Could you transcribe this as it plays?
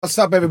What's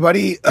up,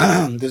 everybody?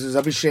 This is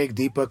Abhishek,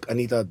 Deepak,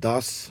 Anita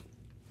Das.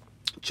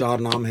 चार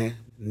नाम हैं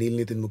नील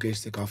नितिन मुकेश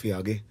से काफ़ी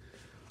आगे.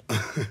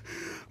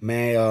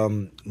 मैं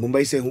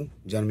मुंबई से हूँ.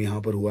 जन्म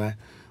यहाँ पर हुआ है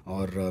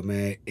और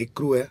मैं एक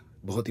क्रू है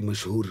बहुत ही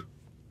मशहूर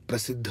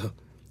प्रसिद्ध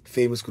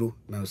फेमस क्रू.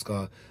 मैं उसका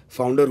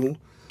फाउंडर हूँ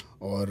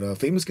और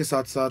फेमस के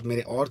साथ साथ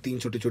मेरे और तीन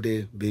छोटे छोटे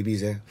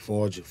बेबीज़ हैं.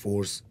 फौज,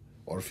 फोर्स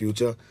और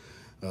फ्यूचर.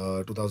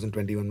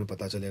 2021 में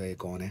पता चलेगा ये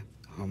कौन है.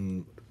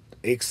 हम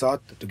एक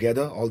साथ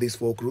together all these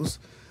four cruise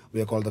we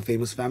are called the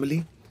famous family.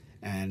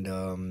 And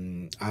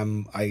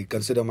I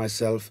consider my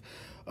self,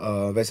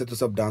 वैसे तो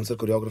सब डांसर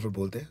कोरियोग्राफर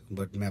बोलते हैं,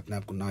 बट मैं अपने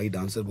आप को ना ही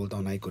डांसर बोलता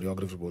हूँ ना ही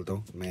कोरियोग्राफर बोलता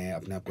हूँ. मैं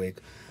अपने आप को एक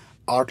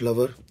आर्ट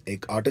लवर,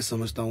 एक आर्टिस्ट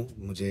समझता हूँ.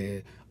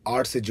 मुझे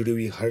आर्ट से जुड़ी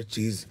हुई हर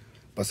चीज़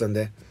पसंद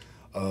है.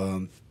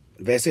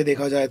 वैसे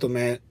देखा जाए तो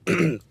मैं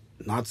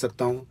नाच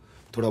सकता हूँ,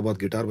 थोड़ा बहुत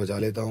गिटार बजा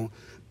लेता हूँ.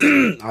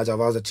 आज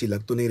आवाज़ अच्छी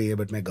लग तो नहीं रही है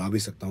बट मैं गा भी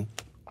सकता हूँ.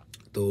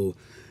 तो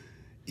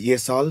ये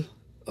साल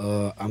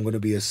I am gonna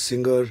be a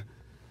singer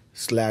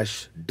slash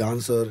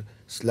dancer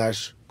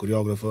slash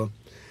choreographer.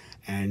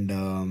 And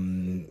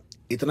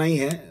इतना ही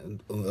है.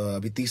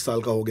 अभी 30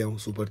 साल का हो गया हूँ,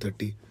 सुपर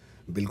 30.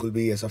 बिल्कुल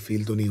भी ऐसा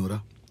फील तो नहीं हो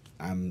रहा.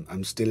 I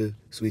am still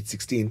sweet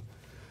 16.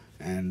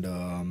 And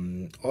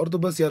और तो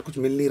बस यार कुछ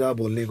मिल नहीं रहा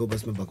बोलने को,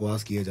 बस मैं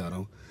बकवास किए जा रहा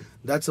हूँ.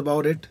 That's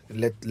about it.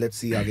 Let's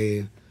see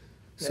आगे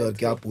सर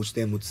क्या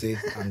पूछते हैं मुझसे.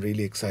 I am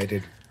really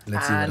excited.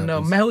 Let's see what and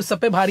happens. मैं हूँ सब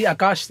पे भारी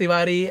आकाश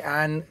Tiwari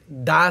and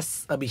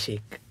Das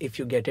Abhishek, if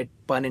you get it,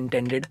 पन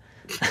इंटेंडेड.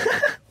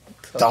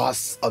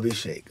 दास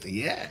अभिषेक.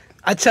 ये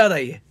अच्छा था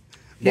ये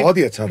बहुत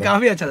ही अच्छा था.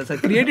 काफी अच्छा था सर.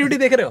 क्रिएटिविटी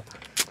देख रहे हो?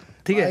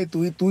 ठीक है,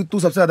 भाई तू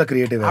सबसे ज्यादा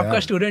क्रिएटिव है आपका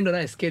यार. स्टूडेंट हो ना,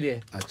 इसके लिए.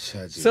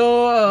 अच्छा जी. सो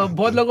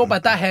बहुत लोगों को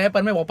पता है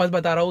पर मैं वापस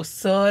बता रहा हूँ.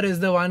 Sir is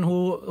the one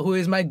who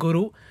is my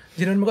गुरु,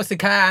 जिन्होंने मेरे को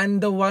सिखाया, and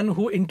the one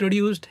who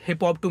introduced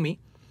hip hop to me.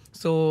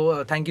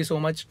 So thank you so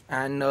much.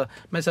 And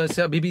मैं सर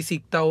से अभी भी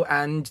सीखता हूँ,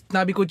 एंड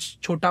जितना भी कुछ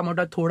छोटा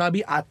मोटा थोड़ा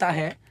भी आता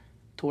है,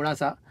 थोड़ा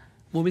सा,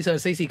 वो भी सर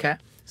से ही सीखा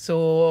है. सो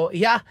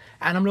या,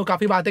 एंड हम लोग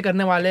काफ़ी बातें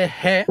करने वाले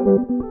हैं.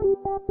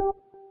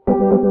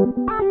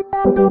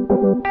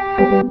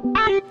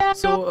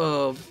 So,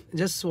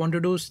 just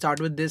wanted to start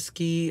with this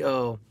ki,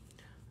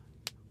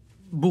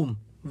 boom,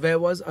 where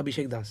was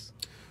Abhishek Das?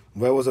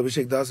 Where was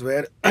Abhishek Das?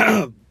 Where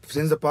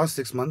since the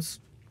past 6 months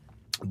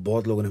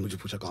बहुत लोगों ने मुझे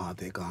पूछा कहाँ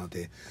थे.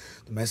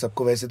 तो मैं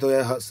सबको, वैसे तो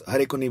यार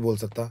हर एक को नहीं बोल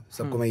सकता.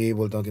 सबको मैं यही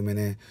बोलता हूँ कि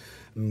मैंने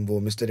वो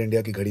मिस्टर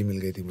इंडिया की घड़ी मिल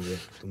गई थी मुझे,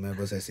 तो मैं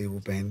बस ऐसे ही वो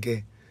पहन के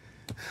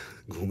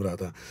घूम रहा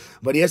था.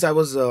 But yes, I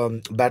was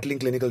battling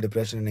clinical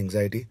depression and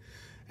anxiety.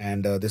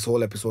 And this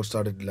whole episode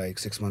started like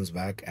 6 months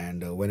back.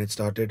 And when it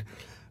started,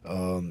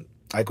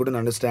 I couldn't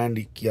understand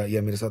क्या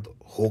ये मेरे साथ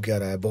हो क्या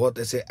रहा है. बहुत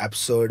ऐसे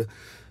absurd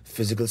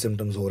physical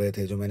symptoms हो रहे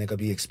थे जो मैंने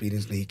कभी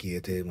experience नहीं किए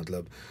थे.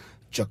 मतलब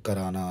चक्कर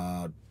आना,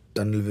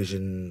 टनल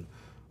विजन,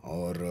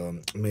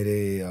 और मेरे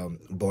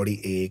बॉडी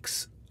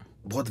एक्स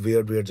बहुत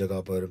weird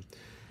जगह पर.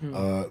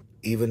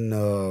 Even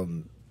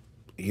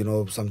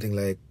something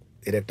like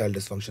erectile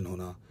dysfunction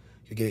होना.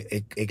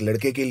 क्योंकि एक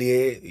लड़के के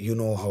लिए you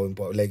know how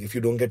important, like if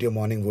you don't get your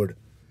morning wood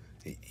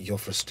you're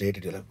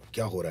frustrated, you're like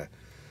क्या हो रहा है.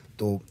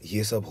 तो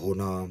ये सब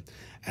होना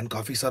एंड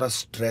काफ़ी सारा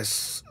स्ट्रेस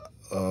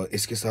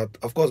इसके साथ,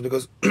 ऑफ कोर्स,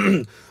 बिकॉज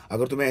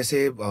अगर तुम्हें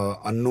ऐसे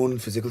अननोन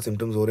फिजिकल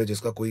सिम्टम्स हो रहे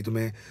जिसका कोई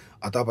तुम्हें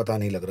अता पता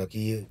नहीं लग रहा कि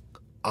ये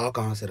आ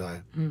कहाँ से रहा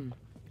है.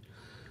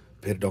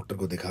 फिर डॉक्टर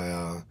को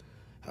दिखाया,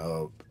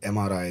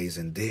 MRIs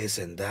and this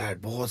and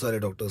that, बहुत सारे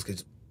डॉक्टर्स के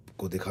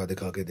को दिखा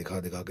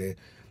के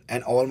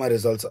and all my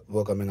results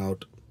were coming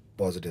out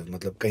positive.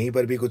 मतलब कहीं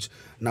पर भी कुछ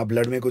ना,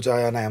 ब्लड में कुछ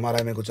आया, ना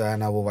MRI में कुछ आया,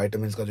 ना वो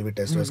वाइटामिन का जो भी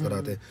टेस्ट वेस्ट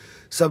कराते,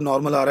 सब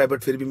नॉर्मल आ रहा है.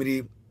 बट फिर भी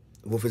मेरी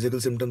वो फिजिकल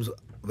सिम्टम्स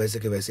वैसे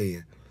के वैसे ही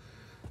है.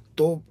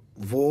 तो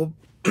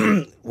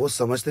वो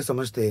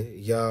समझते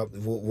या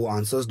वो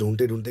आंसर्स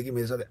ढूंढते कि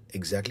मेरे साथ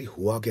एग्जैक्टली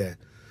हुआ क्या है,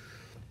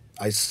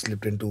 I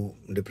slipped into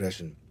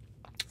depression.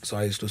 So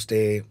I used to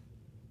stay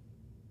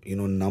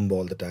numb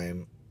all the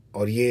time.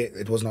 और ये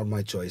it was not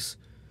my choice.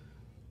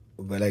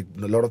 Like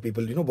a lot of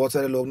people, बहुत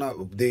सारे लोग ना,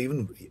 they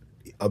even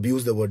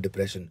abuse the word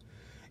depression.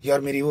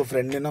 यार मेरी वो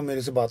फ्रेंड ने ना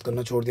मेरे से बात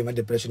करना छोड़ दिया, मैं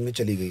डिप्रेशन में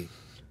चली गई.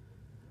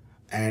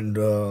 एंड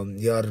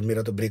यार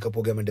मेरा तो ब्रेकअप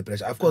हो गया, मैं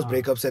depression. Of course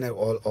breakups and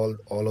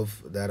all of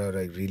that are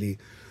like really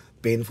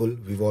painful.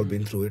 We've all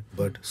been through it.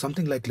 But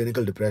something like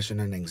clinical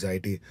depression and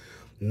anxiety,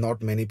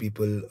 not many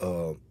people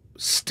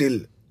still,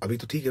 अभी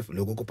तो ठीक है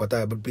लोगों को पता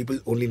है, but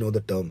people only know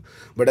the term.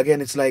 But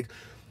again, it's like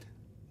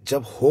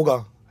जब होगा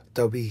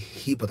तभी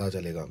ही पता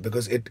चलेगा,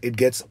 because it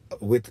gets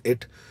with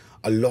it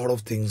a lot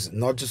of things,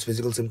 not just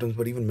physical symptoms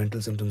but even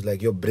mental symptoms.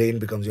 Like your brain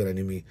becomes your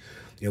enemy.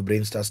 Your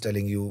brain starts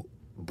telling you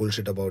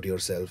bullshit about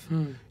yourself.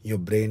 Your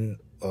brain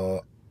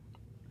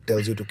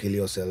tells you to kill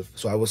yourself.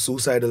 So I was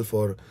suicidal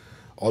for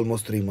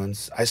almost 3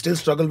 months. I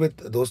still struggle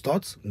with those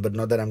thoughts, but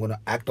not that I'm going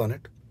to act on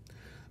it.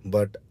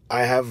 But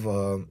I have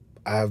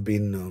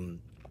been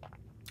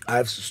I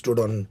have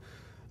stood on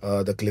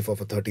the cliff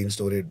of a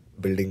 13-story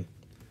building,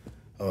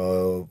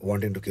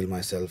 wanting to kill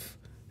myself.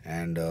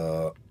 And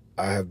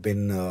I have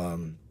been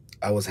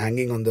I was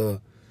hanging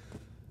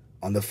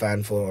on the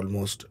fan for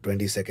almost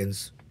 20 seconds,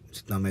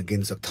 जितना मैं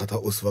गिन सकता था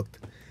उस वक्त.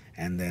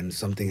 and then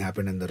something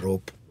happened and the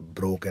rope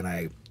broke and I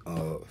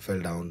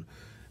fell down,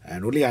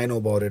 and only I know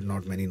about it,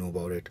 not many know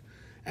about it,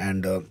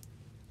 and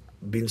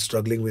been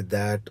struggling with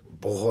that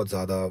बहुत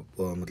ज़्यादा,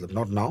 मतलब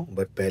not now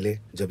but पहले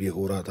जब ये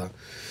हो रहा था,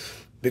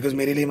 because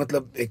मेरे लिए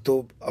मतलब एक तो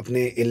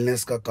अपने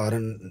illness का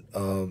कारण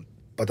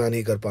पता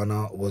नहीं कर पाना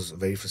was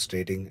very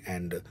frustrating,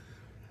 and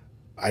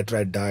I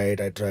tried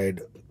diet, I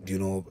tried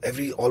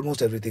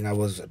almost everything. I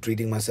was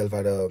treating myself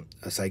at a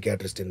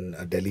psychiatrist in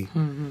Delhi.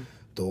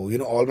 So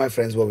all my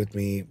friends were with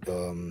me.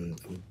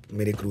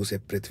 मेरे crew से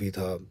पृथ्वी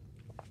था,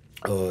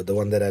 the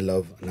one that I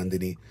love,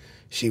 Nandini,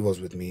 she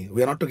was with me.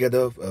 We are not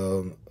together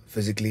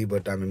physically,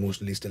 but I'm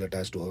emotionally still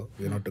attached to her.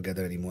 We are not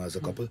together anymore as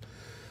a couple.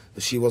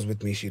 She was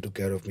with me. She took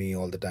care of me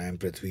all the time.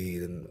 Prithvi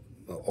and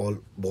all,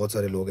 बहुत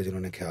सारे लोग हैं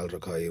जिन्होंने ख्याल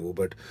रखा ये वो,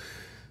 but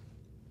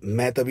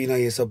मैं तभी ना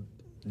ये सब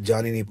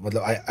जान ही नहीं,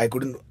 मतलब I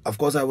couldn't, of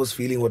course I was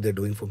feeling what they're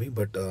doing for me,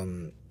 but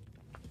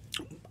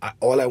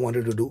all I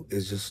wanted to do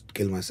is just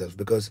kill myself,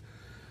 because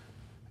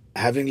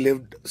having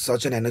lived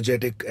such an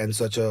energetic and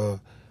such a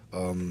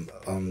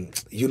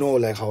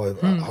like how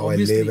I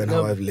live and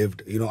how I've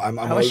lived, I'm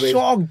I was always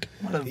shocked.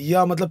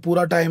 yeah, मतलब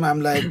पूरा time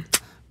I'm like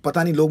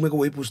पता नहीं, लोग मेरे को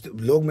वही पूछते,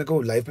 लोग मेरे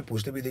को लाइफ में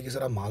पूछते भी थे कि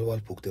सर आप माल वाल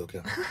फूकते हो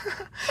क्या,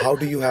 how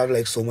do you have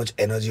like so much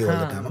energy all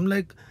the time. I'm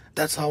like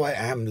that's how I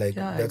am, like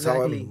Yeah, that's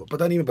exactly. how I'm,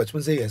 पता नहीं मैं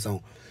बचपन से ही ऐसा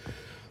हूँ.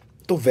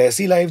 तो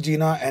वैसी लाइफ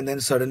जीना and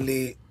then suddenly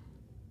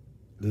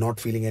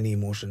not feeling any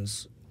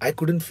emotions. I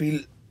couldn't feel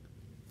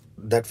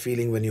that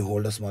feeling when you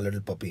hold a small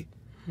little puppy.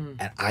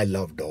 And I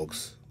love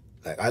dogs.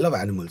 Like I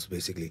love animals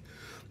basically.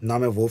 ना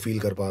मैं वो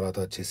feel कर पा रहा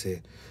था अच्छे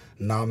से,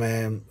 ना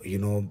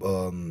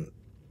मैं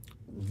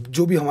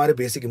जो भी हमारे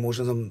basic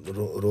emotions हम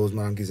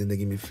रोजमर्रा की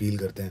जिंदगी में feel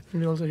करते हैं.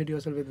 You also hit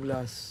yourself with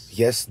glass.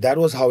 Yes, that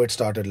was how it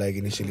started. Like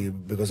initially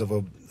because of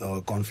a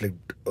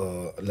conflict,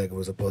 like it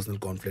was a personal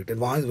conflict, and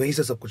वहीं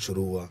से सब कुछ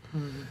शुरू हुआ.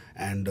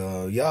 And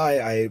yeah,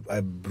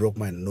 I broke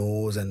my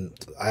nose,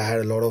 and I had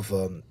a lot of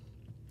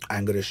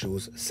anger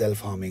issues,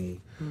 self-harming.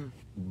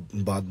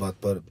 बात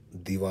पर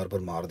दीवार पर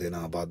मार देना,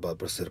 बात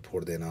पर सिर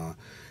फोड़ देना,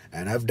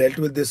 and I've dealt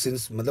with this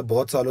since, मतलब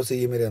बहुत सालों से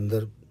ये मेरे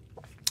अंदर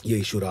ये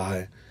इशू रहा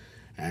है.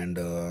 And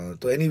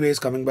तो anyways,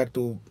 coming back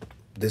to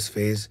this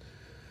phase,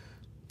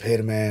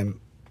 फिर मैं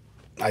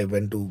I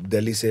went to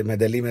Delhi से, मैं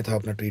दिल्ली में था,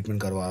 अपना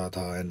ट्रीटमेंट करवा रहा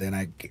था, and then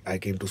I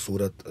came to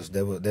Surat.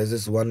 There's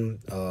this one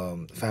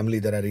family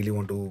that I really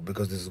want to,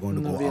 because this is going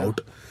to go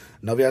out.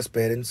 Navya's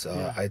parents,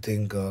 I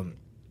think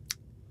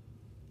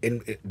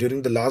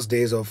during the last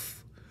days of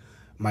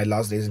my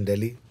last days in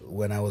Delhi,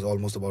 when I was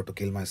almost about to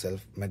kill myself,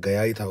 मैं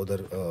गया ही था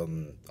उधर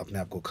अपने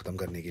आप को ख़त्म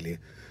करने के लिए.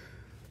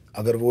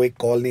 अगर वो एक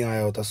कॉल नहीं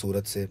आया होता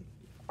सूरत से,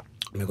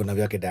 मेरे को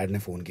नव्या के डैड ने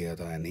फ़ोन किया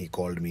था, and he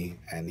called me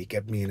and he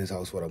kept me in his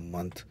house for a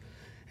month,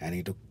 and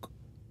he took,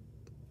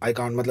 I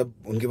can't, मतलब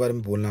उनके बारे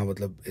में बोलना,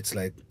 मतलब it's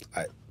like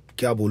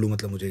क्या बोलूँ,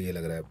 मतलब मुझे ये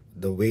लग रहा है,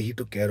 the way he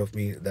took care of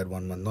me that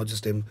 1 month, not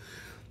just him,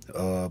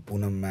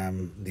 Poonam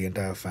ma'am, the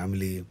entire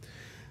family,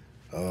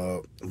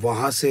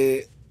 वहाँ से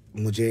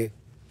मुझे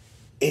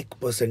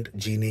 1%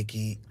 जीने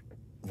की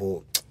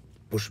वो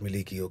पुश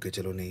मिली कि ओके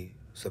चलो नहीं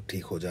सब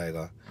ठीक हो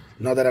जाएगा.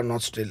 Not that I'm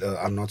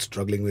not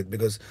struggling with,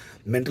 because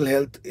mental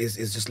health is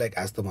just like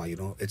asthma,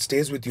 it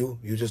stays with you,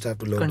 you just have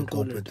to learn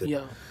Control to cope with it.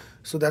 Yeah.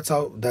 So that's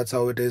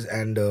how it is.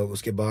 And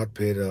उसके बाद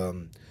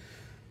फिर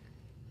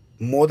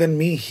more than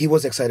me, he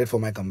was excited for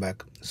my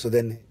comeback. So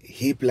then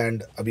he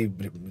planned,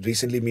 अभी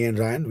recently me and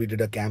Ryan, we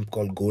did a camp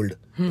called Gold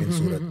in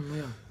Surat.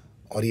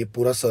 और ये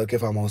पूरा sir के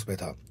farm house पे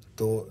था.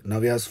 तो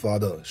Navya's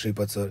father,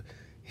 Shripad sir,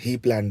 he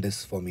planned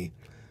this for me.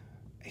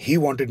 He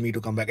wanted me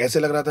to come back. ऐसे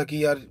लग रहा था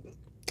कि यार,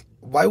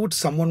 why would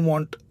someone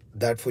want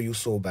that for you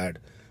so bad?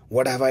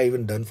 What have I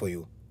even done for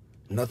you?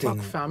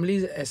 Nothing. Fuck,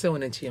 families ऐसे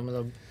होने चाहिए,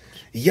 मतलब.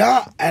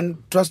 Yeah, and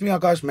trust me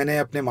आकाश, मैंने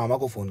अपने मामा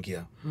को फ़ोन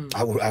किया.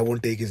 I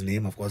won't take his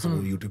name, of course,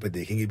 वो YouTube पे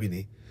देखेंगे भी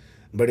नहीं.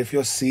 But if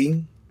you're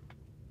seeing,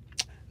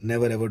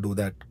 never ever do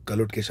that.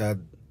 कल उठ के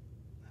शायद,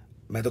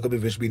 मैं तो कभी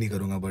विश भी नहीं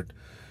करूँगा, but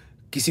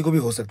किसी को भी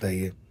हो सकता है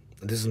ये.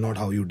 This is not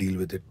how you deal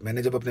with it.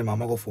 मैंने जब अपने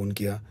मामा को फ़ोन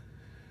किया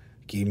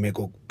कि मेरे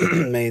को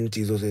मैं इन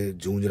चीज़ों से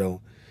जूझ रहा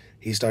हूँ,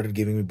 he started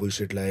giving me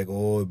bullshit like,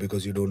 oh,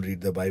 because you don't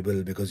read the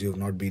Bible, because you have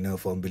not been a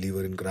firm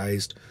believer in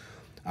Christ.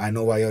 I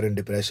know why you're in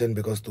depression,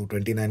 because तू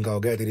 29 का हो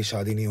गया, तेरी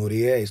शादी नहीं हो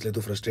रही है, इसलिए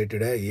तू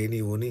frustrated है, ये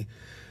नहीं वो नहीं.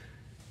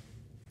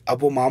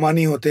 अब वो मामा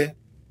नहीं होते,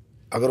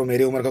 अगर वो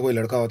मेरी उम्र का कोई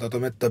लड़का होता तो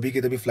मैं तभी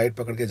की तभी फ्लाइट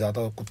पकड़ के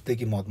जाता और कुत्ते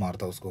की मौत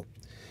मारता उसको,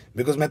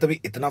 बिकॉज मैं तभी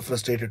इतना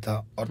फ्रस्ट्रेटेड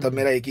था. और तब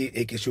मेरा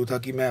एक इशू था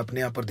कि मैं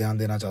अपने आप पर ध्यान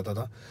देना चाहता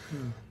था,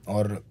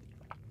 और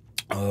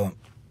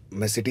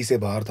मैं सिटी से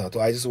बाहर था. तो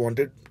आई जस्ट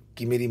वांटेड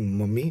कि मेरी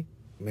मम्मी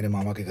मेरे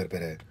मामा के घर पे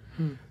रहे,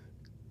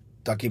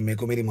 ताकि मेरे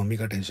को मेरी मम्मी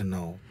का टेंशन ना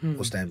हो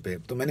उस टाइम पे.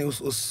 तो मैंने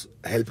उस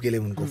हेल्प के लिए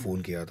उनको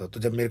फ़ोन किया था. तो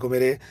जब मेरे को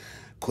मेरे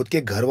खुद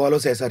के घर वालों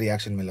से ऐसा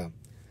रिएक्शन मिला,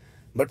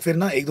 बट फिर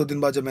ना 1-2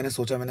 दिन बाद जब मैंने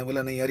सोचा, मैंने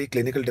बोला नहीं यार, ये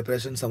क्लिनिकल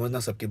डिप्रेशन समझना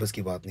सबके बस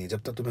की बात नहीं है.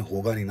 जब तक तुम्हें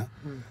होगा नहीं ना,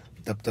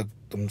 तब तक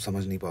तुम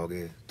समझ नहीं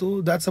पाओगे.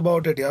 तो दैट्स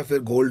अबाउट इट यार. फिर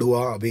गोल्ड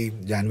हुआ अभी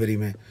जनवरी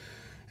में,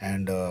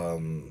 एंड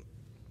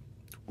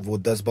वो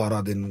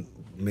 10-12 दिन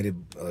मेरे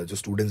जो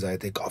स्टूडेंट्स आए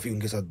थे, काफ़ी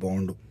उनके साथ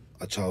बॉन्ड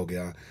अच्छा हो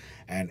गया.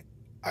 And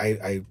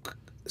I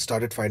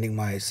started finding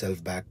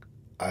myself back.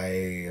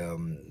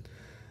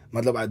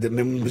 मतलब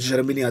मुझे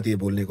शर्म भी नहीं आती है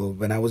बोलने को.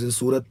 When I was in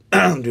Surat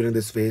during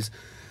this phase,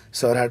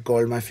 sir had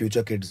called my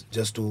future kids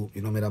just to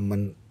मेरा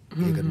मन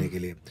ये करने के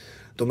लिए.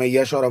 तो मैं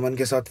यश और अमन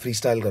के साथ फ्री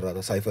स्टाइल कर रहा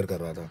था, साइफर कर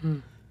रहा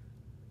था.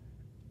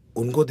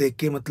 उनको देख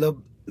के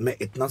मतलब मैं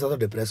इतना ज़्यादा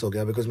डिप्रेस हो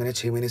गया बिकॉज मैंने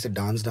 6 महीने से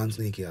डांस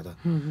नहीं किया था.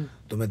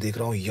 तो मैं देख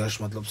रहा हूँ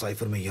यश मतलब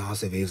साइफर में यहाँ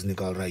से वेव्स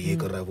निकाल रहा है, ये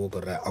कर रहा है, वो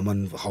कर रहा है.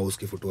 अमन हाउस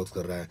की फुटवर्क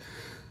कर रहा है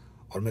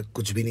और मैं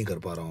कुछ भी नहीं कर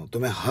पा रहा हूँ. तो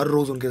मैं हर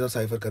रोज़ उनके साथ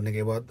साइफर करने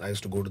के बाद आई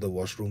used to go to the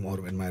washroom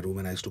और इन my room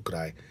and I used to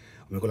cry.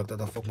 मेरे को लगता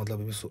था फक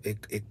मतलब अभी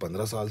एक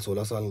 15 साल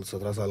 16 साल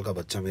 17 साल का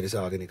बच्चा मेरे से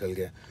आगे निकल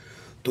गया.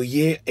 तो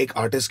ये एक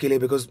आर्टिस्ट के लिए,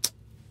 because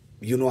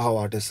you know how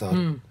artist are,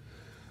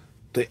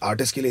 तो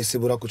आर्टिस्ट के लिए इससे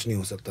बुरा कुछ नहीं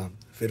हो सकता.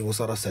 फिर वो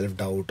सारा सेल्फ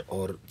डाउट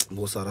और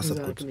वो सारा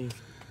सब कुछ.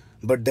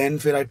 बट देन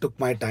फिर आई टुक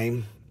माई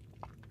टाइम.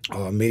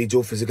 मेरी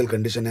जो फिजिकल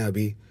कंडीशन है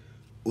अभी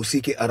उसी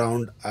के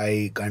around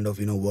I kind of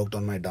worked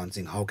on my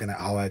dancing.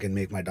 How I can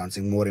make my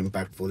dancing more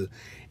impactful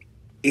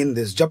in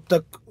this. जब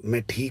तक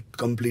मैं ठीक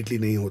कंप्लीटली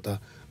नहीं होता,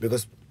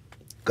 बिकॉज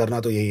करना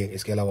तो यही है,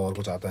 इसके अलावा और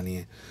कुछ आता नहीं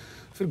है.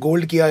 फिर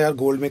गोल्ड किया यार.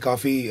 गोल्ड में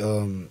काफ़ी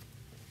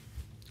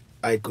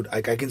I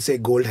can say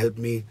gold help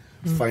me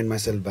find my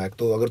self back.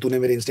 तो अगर तूने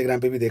मेरे इंस्टाग्राम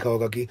पे भी देखा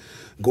होगा कि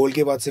गोल्ड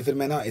के बाद से फिर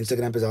मैं ना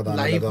इंस्टाग्राम पे ज़्यादा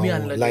आने लगा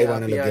हूँ, लाइव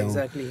आने लग गया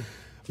हूँ.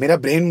 मेरा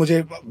ब्रेन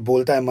मुझे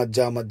बोलता है मत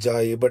जा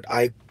ये, but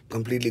I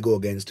completely go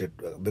against it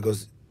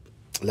because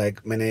like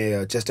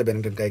मैंने चेस्टर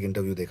बेनिंगटन का एक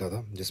इंटरव्यू देखा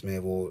था जिसमें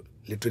वो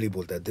लिटरली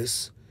बोलता है this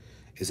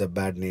is a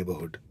bad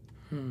neighbourhood.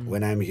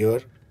 When I am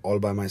here all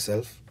bye my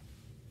self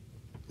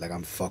like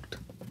I'm fucked.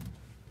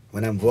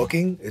 When I'm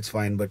working, it's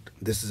fine, but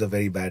this is a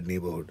very bad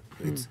neighborhood.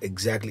 It's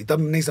exactly.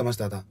 तब नहीं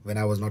समझता था when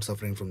I was not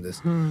suffering from this.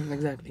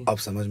 Exactly.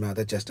 अब समझ में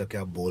आता है Chester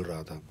क्या बोल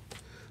रहा था.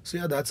 So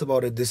yeah, that's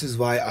about it. This is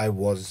why I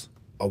was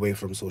away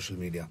from social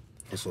media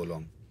for so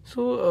long.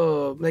 So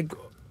like,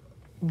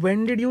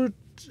 when did you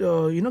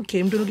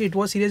came to know that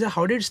it was serious?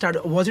 How did it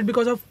start? Was it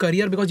because of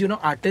career? Because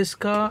artist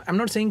का,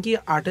 I'm not saying कि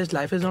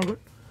artist life is not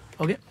good.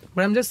 Okay,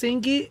 but I'm just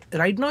saying that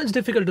right now it's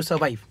difficult to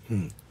survive.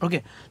 Okay,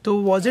 so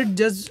was it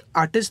just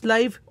artist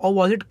life or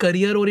was it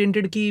career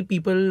oriented कि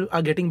people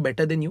are getting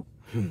better than you?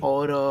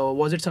 Or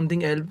was it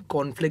something else,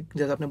 conflict,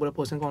 जैसे आपने बोला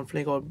personal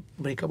conflict or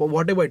breakup or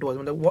whatever it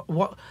was?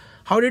 मतलब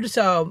how did it,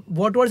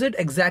 what was it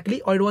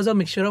exactly, or it was a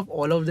mixture of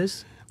all of this?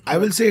 I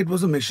will say it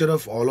was a mixture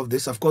of all of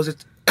this. Of course,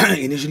 it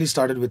initially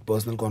started with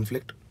personal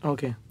conflict.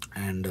 Okay.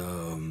 And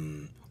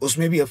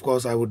उसमें भी of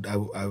course I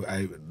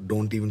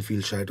don't even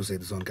feel shy to say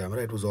this on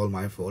camera. It was all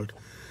my fault.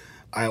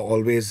 I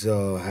always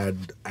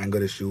had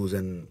anger issues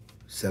and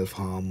self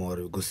harm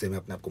और गुस्से में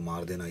अपने आप को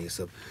मार देना, ये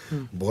सब.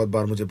 बहुत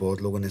बार मुझे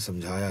बहुत लोगों ने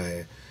समझाया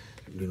है,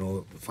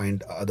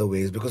 find other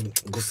ways, because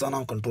गुस्सा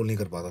ना कंट्रोल नहीं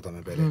कर पाता था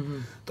मैं पहले.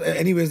 तो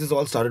anyways, this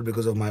all started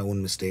because of my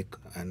own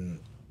mistake and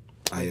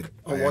I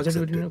was it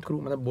between a crew?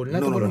 मतलब बोलना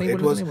no, तो no, बोलो, no. नहीं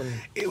It बोलना was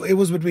नहीं बोलना. it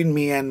was between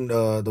me and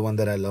the one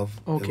that I love.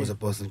 Okay. It was a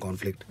personal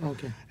conflict.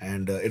 Okay.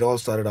 And it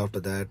all started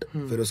after that.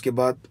 फिर उसके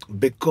बाद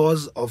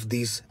because of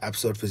these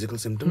absurd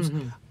physical symptoms,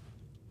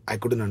 I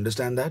couldn't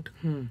understand that.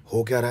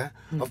 हो क्या रहा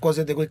है? Of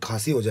course, देखो एक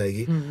खांसी हो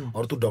जाएगी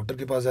और तू डॉक्टर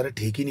के पास जा रहा है,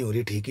 ठीक ही नहीं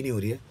हो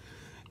रही है.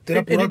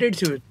 तेरा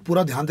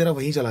पूरा ध्यान तेरा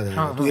वहीं चला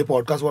जाएगा. तू ये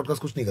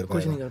पॉडकास्ट कुछ नहीं कर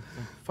पाएगा.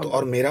 तो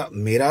और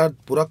मेरा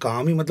पूरा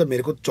काम ही मतलब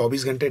मेरे को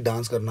 24 घंटे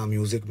डांस करना,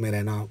 म्यूजिक में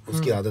रहना,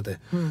 उसकी आदत है.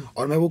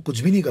 और मैं वो कुछ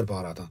भी नहीं कर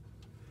पा रहा था.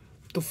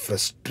 तो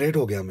फ्रस्ट्रेट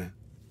हो गया मैं.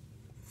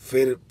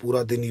 फिर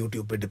पूरा दिन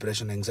यूट्यूब पे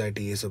डिप्रेशन,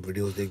 एंग्जाइटी, ये सब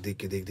वीडियोस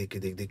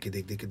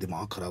देख के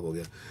दिमाग खराब हो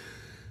गया.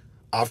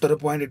 After a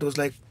point it was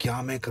like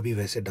क्या मैं कभी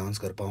वैसे डांस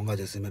कर पाऊंगा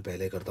जैसे मैं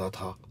पहले करता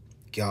था?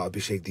 क्या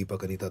अभिषेक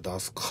दीपक अनीता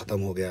दास खत्म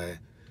हो गया है?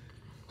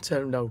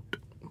 सेल्फ डाउट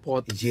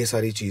बहुत, ये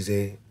सारी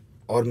चीज़ें,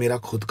 और मेरा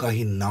खुद का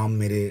ही नाम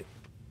मेरे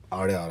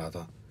आड़े आ रहा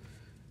था.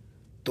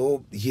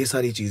 तो ये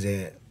सारी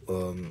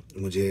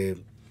चीज़ें मुझे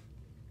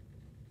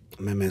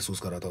मैं महसूस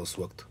कर रहा था उस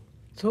वक्त.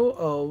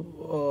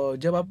 So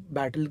जब आप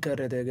बैटल कर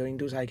रहे थे going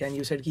to psych and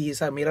you said कि ये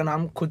सब मेरा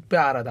नाम खुद पे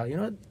आ रहा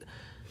था,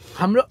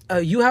 हम लोग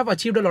you have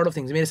achieved a lot of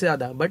things मेरे से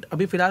ज़्यादा, बट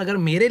अभी फिलहाल अगर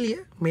मेरे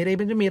लिए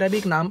मेरा भी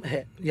एक नाम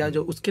है, या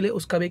जो उसके लिए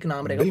उसका भी एक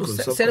नाम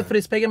रहेगा, सेल्फ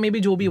रिस्पेक्ट या मे बी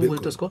जो भी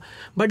बोलते उसको.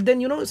 बट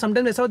देन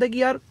समटाइम्स ऐसा होता है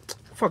कि यार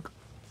fuck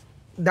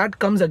that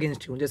comes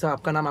against you, जैसा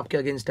आपका नाम आपके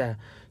अगेंस्ट है.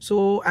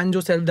 सो एंड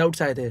जो सेल्फ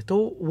डाउट्स आए थे,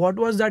 तो what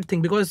was that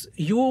thing? Because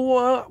you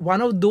were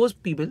one of those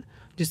people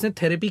जिसने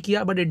थेरेपी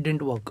किया बट इट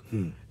डिडंट वर्क.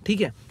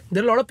 ठीक है,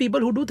 there are lot of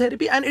people who do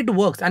therapy and it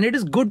works and it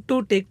is good to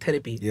take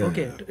therapy.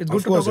 Okay, it's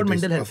good to talk about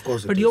mental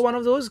health, but you are one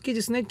of those कि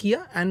जिसने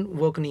किया and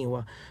work नहीं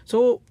हुआ.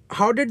 So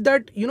how did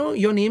that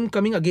your name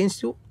coming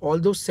against you, all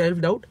दो self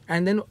doubt,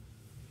 and then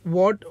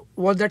what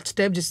was that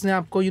step जिसने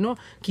आपको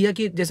किया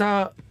कि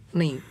जैसा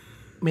नहीं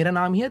मेरा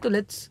नाम ही है तो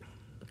लेट्स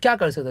क्या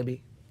कर सकते अभी,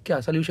 क्या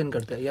सॉल्यूशन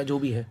करते हैं या जो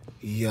भी है.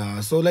 Yeah,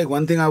 so like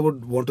one thing I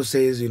would want to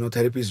say is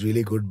therapy is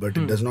really good, but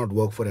it does not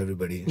work for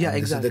everybody. Yeah, and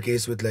exactly. This is the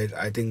case with like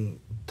I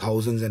think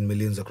thousands and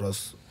millions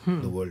across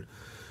the world.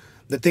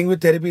 The thing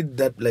with therapy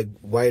that like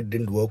why it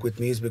didn't work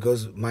with me is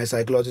because my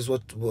psychologist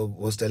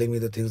was telling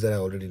me the things that I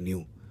already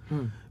knew.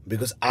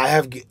 Because I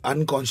have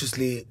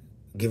unconsciously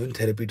given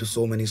therapy to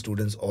so many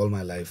students all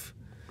my life.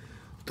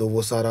 तो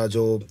वो सारा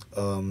जो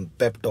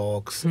पेप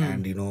talks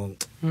and you know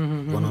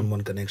one on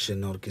one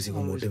connection और किसी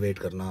को motivate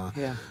करना,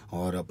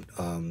 और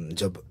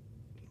जब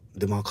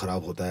दिमाग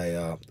खराब होता है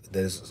या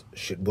there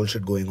is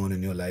bullshit going on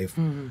in your life,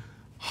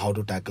 how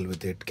to tackle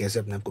with it, कैसे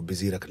अपने आप को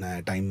बिजी रखना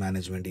है, टाइम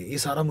मैनेजमेंट, ये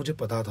सारा मुझे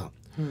पता था.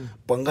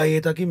 पंगा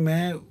ये था कि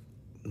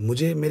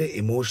मुझे मेरे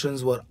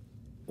emotions were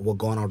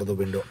gone out of the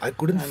window. I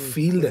couldn't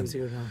feel them.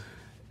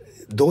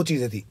 दो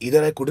चीजें थी,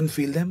 इधर आई कुडंट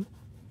फील देम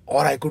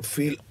और I could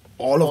feel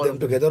all of them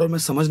together, और मैं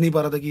समझ नहीं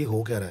पा रहा था कि ये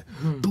हो क्या रहा है.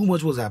 Too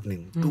much was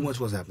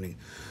happening.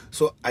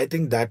 So I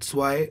think that's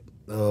why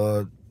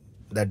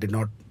that did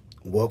not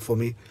work for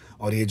me.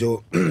 और ये जो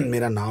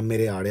मेरा नाम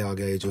मेरे आड़े आ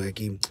गया, ये जो है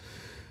कि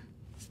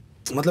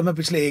मतलब मैं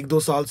पिछले 1-2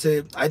 साल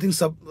से, I think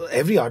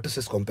every artist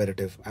is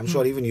competitive. I'm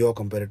sure even you're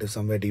competitive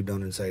somewhere deep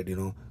down inside, you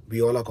know.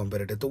 We all are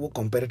competitive. तो वो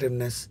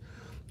competitiveness,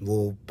 वो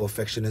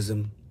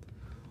perfectionism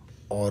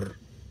और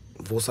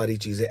वो सारी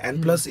चीज़ें,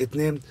 and plus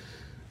इतने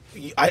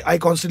I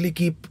constantly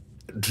keep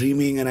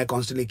dreaming and I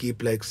constantly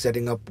keep like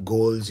setting up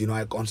goals, you know.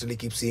 I constantly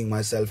keep seeing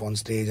myself on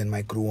stage and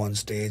my crew on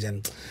stage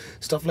and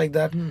stuff like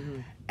that.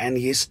 And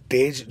ये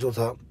stage जो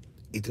था,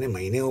 इतने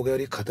महीने हो गए और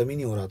ये खत्म ही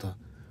नहीं हो रहा था.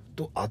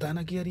 तो आता है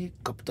ना कि यार ये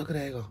कब तक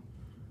रहेगा,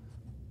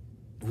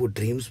 वो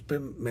ड्रीम्स पे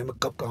मैं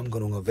कब काम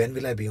करूँगा. When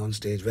will I be on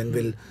stage? When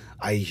will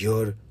I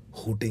hear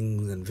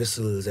hootings and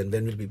whistles, and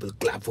when will people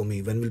clap for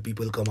me? When will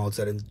people come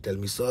outside and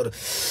tell me, sir,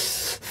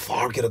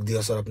 फाड़ के रख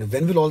दिया सर आपने?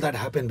 When will all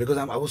that happen?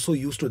 Because I was so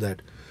used to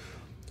that.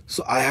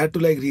 So I had to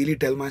like really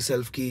tell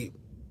myself कि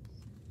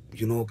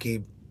you know कि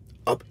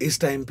अब इस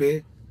time पे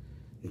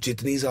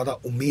जितनी ज़्यादा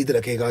उम्मीद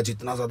रखेगा,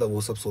 जितना ज़्यादा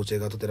वो सब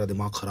सोचेगा, तो तेरा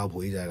दिमाग ख़राब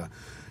हो ही जाएगा.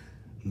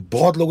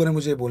 बहुत लोगों ने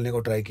मुझे बोलने को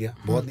ट्राई किया,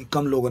 बहुत नहीं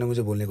कम लोगों ने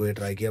मुझे बोलने को ये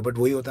ट्राई किया, बट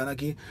वही होता है ना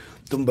कि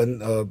तुम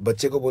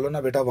बच्चे को बोलो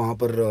ना, बेटा वहाँ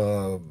पर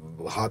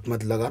हाथ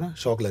मत लगा ना,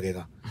 शौक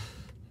लगेगा.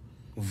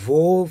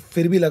 वो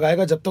फिर भी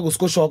लगाएगा, जब तक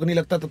उसको शौक नहीं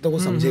लगता तब तक वो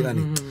समझेगा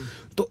नहीं.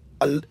 तो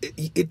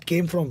it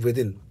came from with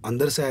in,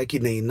 अंदर से आया कि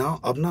नहीं ना,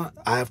 अब ना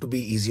I have to be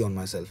easy on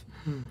my self.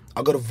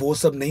 अगर वो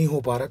सब नहीं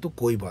हो पा रहा है तो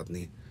कोई बात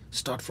नहीं,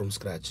 start from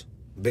scratch,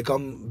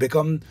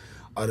 become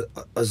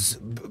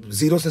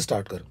zero से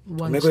स्टार्ट कर.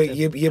 मेरे को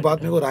ये बात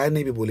मेरे को रायन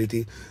ने भी बोली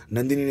थी,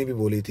 नंदिनी ने भी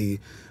बोली थी,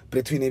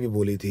 पृथ्वी ने भी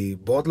बोली थी,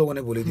 बहुत लोगों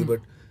ने बोली थी, बट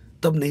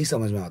तब नहीं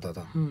समझ में आता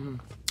था.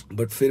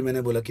 बट फिर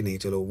मैंने बोला कि नहीं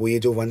चलो, वो ये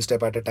जो 1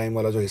 step at a time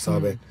वाला जो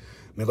हिसाब है,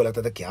 मेरे को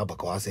लगता था क्या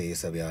बकवास है ये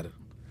सब यार.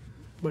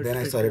 But then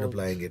I started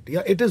applying it.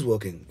 Yeah, it is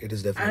working. It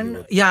is definitely and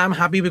working. yeah, I'm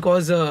happy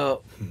because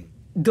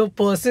the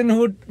person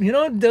who, you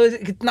know, there's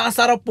itna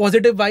sara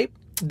positive vibe,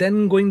 then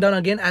going down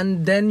again,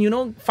 and then, you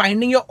know,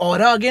 finding your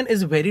aura again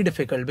is very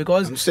difficult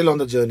because I'm still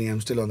on the journey.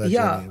 I'm still on that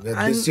journey.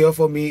 This year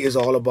for me is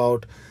all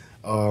about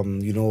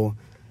you know,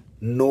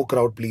 no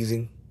crowd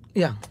pleasing.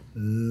 Yeah.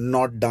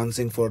 Not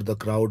dancing for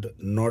the crowd,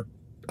 not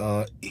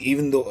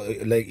even though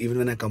like even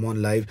when I come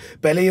on live,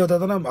 पहले ये होता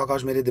था ना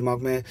आकाश, मेरे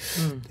दिमाग में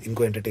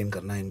इनको entertain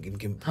करना है,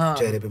 इनके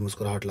चेहरे पे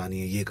मुस्कुराहट लानी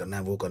है, ये करना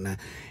है, वो करना है.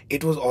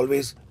 It was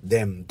always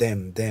them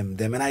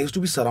and I used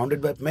to be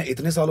surrounded by, मैं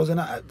इतने सालों से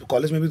ना,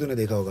 कॉलेज में भी तूने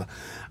देखा होगा,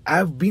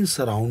 I've been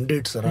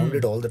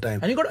surrounded all the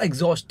time. And you got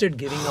exhausted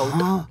giving out.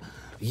 हाँ,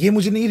 ये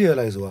मुझे नहीं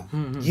रियलाइज हुआ.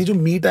 ये जो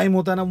मी टाइम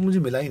होता है ना, वो मुझे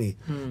मिला ही नहीं.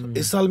 तो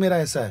इस साल मेरा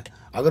ऐसा है,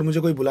 अगर मुझे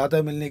कोई बुलाता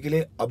है मिलने के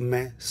लिए, अब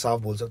मैं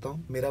साफ बोल सकता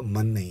हूँ, मेरा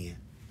मन नहीं है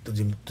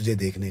तुझे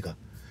देखने का.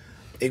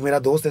 एक मेरा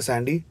दोस्त है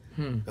सैंडी,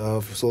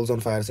 सोल्स ऑन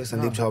फायर से,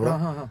 संदीप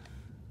छावड़ा.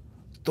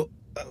 तो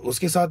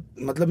उसके साथ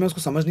मतलब मैं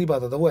उसको समझ नहीं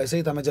पाता था, वो ऐसे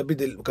ही था. मैं जब भी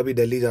कभी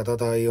दिल्ली जाता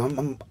था,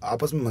 हम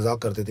आपस में मजाक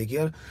करते थे कि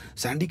यार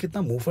सैंडी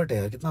कितना मुंहफट है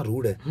यार, कितना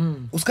रूड है.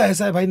 उसका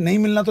ऐसा है भाई, नहीं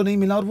मिलना तो नहीं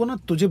मिलना, और वो ना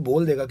तुझे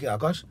बोल देगा कि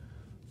आकाश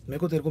मेरे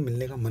को तेरे को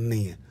मिलने का मन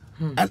नहीं है.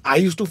 And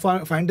I used to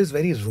find this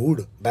very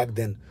rude back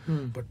then,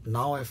 but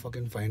now I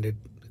fucking find it,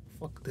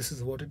 fuck this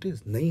is what it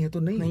is. नहीं है तो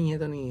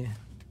नहीं है.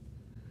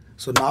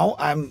 So now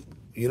I am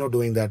you know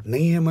doing that.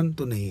 नहीं है मन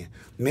तो नहीं है,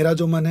 मेरा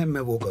जो मन है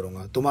मैं वो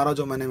करूँगा, तुम्हारा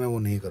जो मन है मैं वो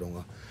नहीं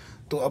करूँगा.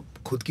 तो अब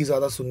खुद की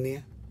ज़्यादा सुननी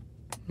है,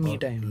 मी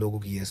टाइम लोगों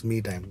की, यस मी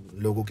टाइम,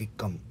 लोगों की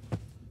कम.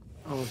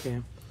 Okay.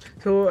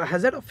 So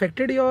has that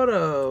affected your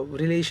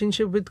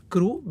relationship with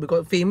crew,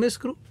 because famous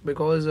crew,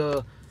 because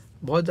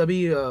बहुत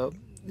अभी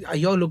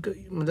your look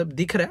मतलब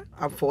दिख रहा है,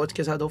 आप फौज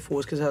के साथ हो,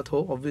 फोर्स के साथ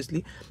हो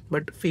obviously,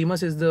 but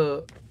famous is the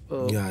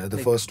yeah, the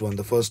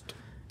like, first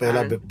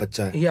पहला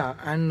बच्चा है. Yeah,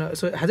 and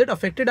so has it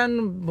affected?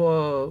 And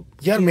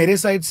यार मेरे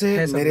साइड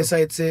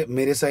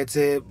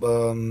से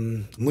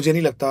मुझे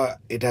नहीं लगता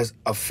it has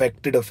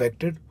affected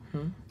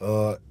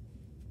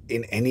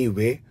in any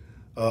way.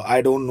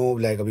 I don't know,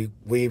 like अभी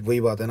वही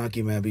बात है ना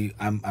कि मैं अभी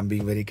I'm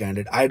being very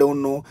candid. I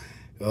don't know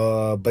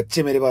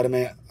बच्चे मेरे बारे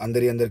में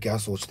अंदर ही अंदर क्या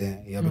सोचते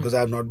हैं, या because I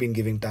have not been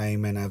giving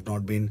time and I have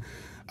not been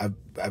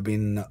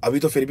अभी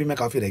तो फिर भी मैं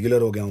काफ़ी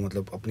रेगुलर हो गया हूँ,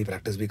 मतलब अपनी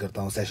प्रैक्टिस भी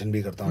करता हूँ, सेशन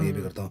भी करता हूँ, ये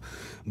भी करता हूँ.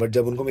 बट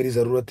जब उनको मेरी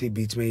ज़रूरत थी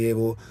बीच में, ये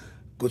वो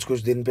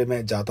कुछ दिन पे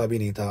मैं जाता भी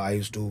नहीं था. आई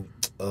used to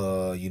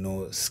you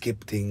know skip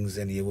things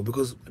and ये वो,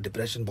 बिकॉज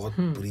डिप्रेशन बहुत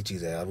बुरी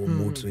चीज़ है यार, वो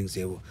मूड स्विंग्स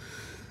ये वो.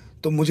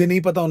 तो मुझे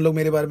नहीं पता उन लोग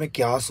मेरे बारे में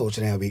क्या सोच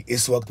रहे हैं अभी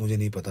इस वक्त, मुझे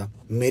नहीं पता.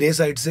 मेरे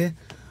साइड से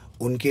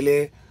उनके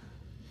लिए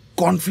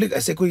कॉन्फ्लिक्ट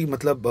ऐसे कोई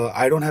मतलब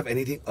I don't have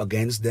anything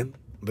against them,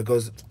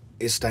 because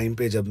इस टाइम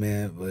पे जब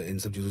मैं इन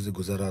सब चीज़ों से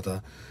गुजर रहा था,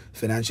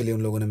 फाइनेंशियली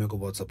उन लोगों ने मेरे को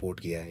बहुत सपोर्ट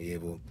किया है, ये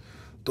वो।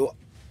 तो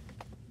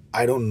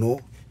आई डोंट नो,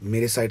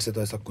 मेरे साइड से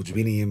तो ऐसा कुछ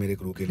भी नहीं है मेरे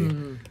क्रू के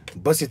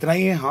लिए। बस इतना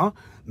ही है, हाँ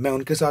मैं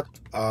उनके साथ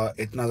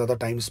इतना ज़्यादा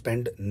टाइम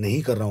स्पेंड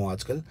नहीं कर रहा हूँ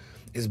आजकल,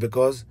 is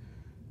because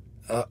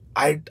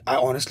I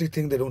honestly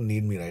think they don't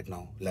need me right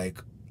now, like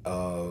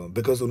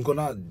because उनको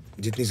ना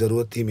जितनी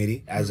ज़रूरत थी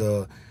मेरी एज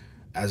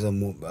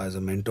अ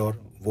मेंटोर,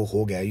 वो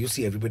हो गया. You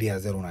see, everybody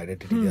has their own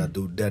identity.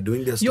 They are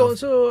doing their You stuff.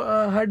 also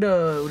had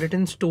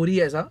written story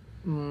ऐसा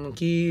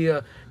कि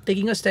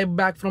taking a step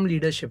back from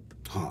leadership.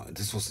 हाँ,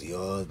 this was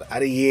years.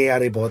 अरे ये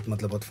यार ये बहुत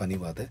मतलब बहुत फनी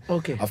बात है.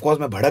 Okay. Of course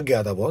मैं भड़क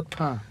गया था बहुत.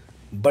 हाँ.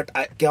 But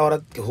क्या हो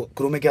रहा,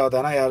 क्रू में क्या होता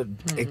है ना यार,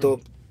 एक तो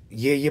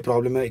ये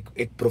प्रॉब्लम है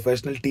एक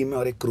प्रोफेशनल टीम में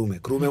और एक क्रू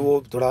में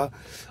वो थोड़ा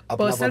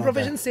पर्सनल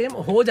प्रोफेशन सेम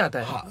हो जाता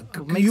है.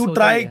 हाँ, यू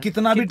ट्राई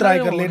कितना भी ट्राई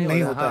कर ले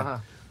नहीं होता है.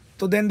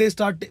 तो देन दे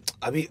स्टार्ट,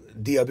 अभी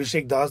दी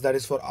Abhishek Das, that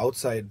is for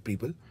outside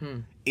people,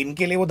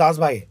 इनके लिए वो दास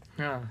भाई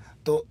है.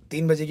 तो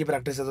 3 बजे की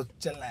प्रैक्टिस है तो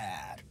चल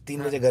यार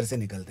 3 बजे घर से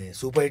निकलते हैं,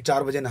 सुपर हिट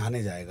 4 बजे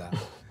नहाने जाएगा,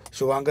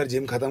 शुभांकर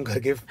जिम खत्म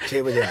करके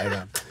 6 बजे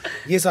आएगा,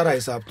 ये सारा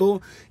हिसाब.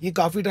 तो ये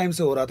काफ़ी टाइम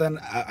से हो रहा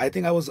था. I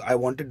think I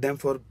wanted them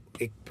for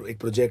एक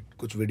प्रोजेक्ट,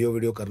 कुछ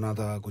वीडियो करना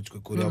था, कुछ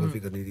कोरियोग्राफी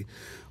करनी थी,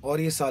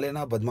 और ये साले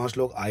ना बदमाश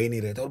लोग आ ही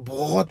नहीं रहे थे और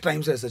बहुत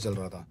टाइम से ऐसे चल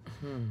रहा था.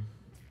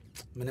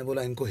 मैंने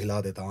बोला इनको हिला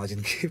देता हूँ आज,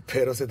 इनके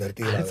पैरों से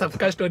धरती हिला.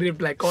 सबका स्टोरी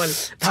रिप्लाई कॉल,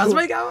 दास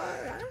भाई क्या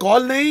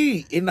कॉल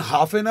नहीं, in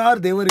half an hour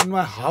they were in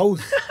my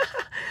house.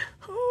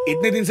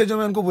 इतने दिन से जो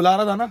मैं उनको बुला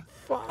रहा था ना,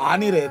 आ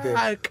नहीं रहे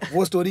थे.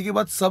 वो स्टोरी के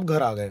बाद सब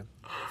घर आ गए.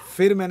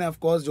 फिर मैंने ऑफ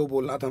कोर्स जो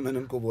बोलना था मैंने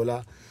उनको बोला,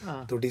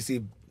 थोड़ी सी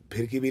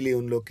फिरकी भी ली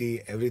उन लोग की,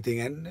 एवरीथिंग,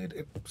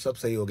 एंड सब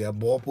सही हो गया.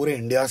 बहुत पूरे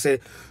इंडिया से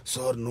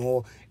सर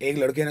नो. एक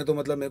लड़के ने तो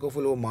मतलब मेरे को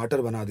फुल वो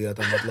मार्टर बना दिया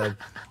था, मतलब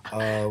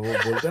वो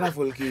बोलते ना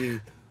फुल की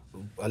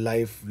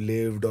लाइफ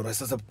लिव्ड और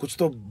ऐसा सब कुछ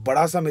तो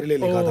बड़ा सा मेरे लिए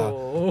लिखा था.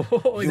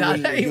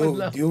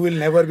 You will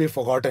never be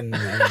forgotten,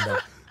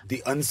 the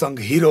unsung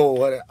hero,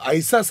 और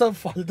ऐसा सब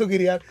फालतू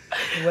गिरी यार.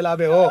 बोला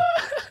बे ओ,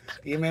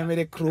 ये मैं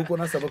मेरे क्रू को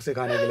ना सबक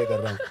सिखाने के लिए कर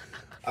रहा हूँ.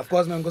 ऑफ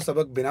कोर्स मैं उनको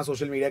सबक बिना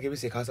सोशल मीडिया के भी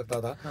सिखा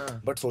सकता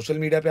था, बट सोशल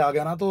मीडिया पे आ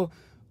गया ना तो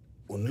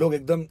उन लोग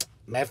एकदम,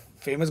 मैं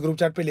फेमस ग्रुप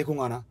चैट पे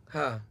लिखूंगा ना,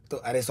 तो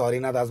अरे सॉरी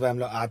ना दास भाई हम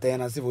लोग आते हैं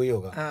ना, सिर्फ वही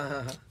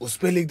होगा. उस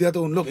पे लिख दिया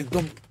तो उन लोग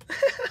एकदम.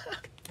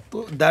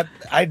 तो that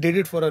I did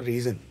it for a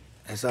reason.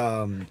 ऐसा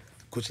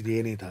कुछ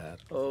ये नहीं था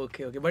यार.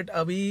 ओके बट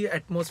अभी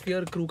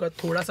एटमॉस्फेयर क्रू का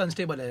थोड़ा सा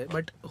अनस्टेबल है,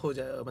 बट हो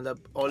जाए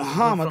मतलब ऑल.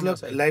 हाँ मतलब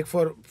like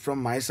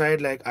from my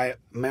side, like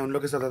मैं उन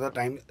लोग के साथ ज़्यादा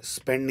टाइम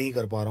स्पेंड नहीं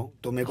कर पा रहा हूँ.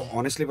 तो मेरे को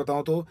ऑनेस्टली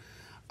बताऊँ तो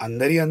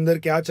अंदर ही अंदर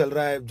क्या चल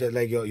रहा है,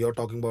 like you are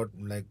talking about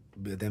like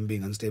them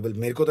being unstable.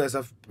 मेरे को तो ऐसा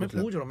मैं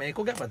पूछ रहा हूँ, मेरे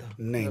को क्या पता.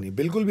 नहीं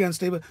बिल्कुल भी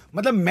अनस्टेबल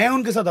मतलब मैं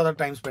उनके साथ ज़्यादा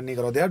टाइम स्पेंड नहीं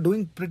कर रहा हूँ. They are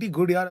doing pretty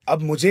good यार.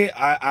 अब मुझे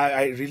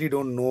आई रियली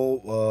डोंट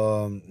नो,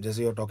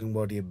 जैसे यू आर टॉकिंग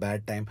अबाउट ये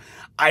bad time,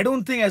 I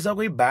don't think ऐसा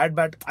कोई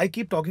bad. I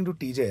keep talking to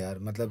TJ यार.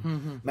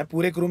 मतलब मैं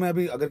पूरे क्रू में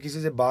अभी अगर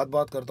किसी से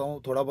बात करता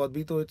हूँ थोड़ा बहुत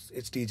भी, तो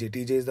it's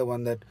TJ is the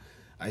one that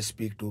I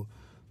speak to.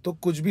 तो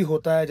कुछ भी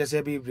होता है, जैसे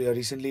अभी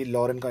रिसेंटली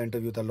लॉरेन का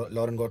इंटरव्यू था,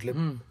 Lauren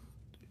Gottlieb,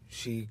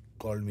 she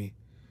called me,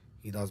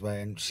 दास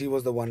भाई, and she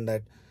was the one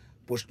that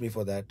pushed me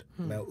for that.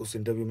 मैं उस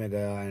इंटरव्यू में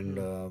गया, and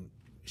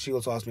she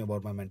also asked me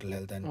about my mental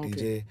health. And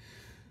TJ,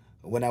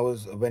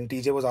 when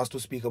TJ was asked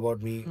to speak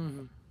about me,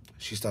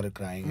 she started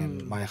crying,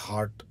 and my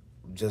heart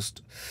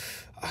just,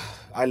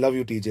 I love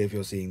you TJ if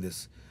you're seeing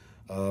this.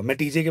 मैं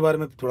TJ के बारे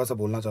में थोड़ा सा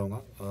बोलना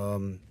चाहूँगा.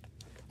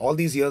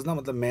 All these years ना,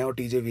 मतलब मैं और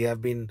TJ we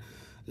have been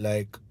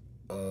like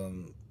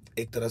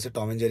एक तरह से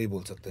टॉम एंड जेरी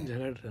बोल सकते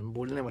हैं.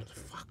 बोलने वाले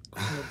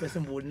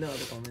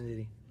टॉम एंड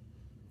जेरी.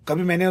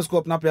 कभी मैंने उसको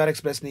अपना प्यार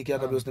एक्सप्रेस नहीं किया,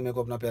 कभी उसने मेरे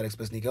को अपना प्यार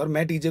एक्सप्रेस नहीं किया, और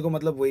मैं टीजे को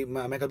मतलब वही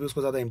मैं कभी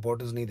उसको ज़्यादा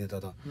इंपॉर्टेंस नहीं देता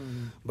था.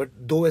 बट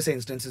 2 ऐसे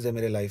इंस्टेंसेस है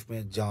मेरे लाइफ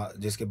में जहाँ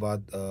जिसके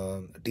बाद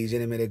टीजे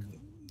ने मेरे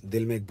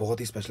दिल में एक बहुत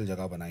ही स्पेशल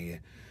जगह बनाई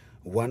है.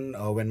 One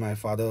when my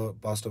father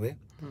passed away,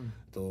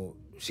 तो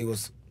she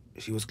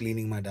was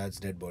cleaning my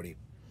dad's dead body.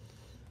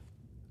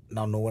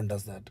 Now no one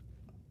does that.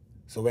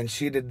 So when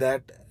she did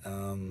that,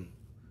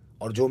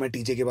 और जो मैं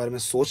टीजे के बारे में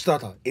सोचता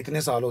था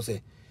इतने सालों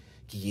से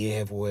कि ये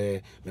है वो है,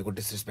 मेरे को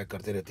डिसरिस्पेक्ट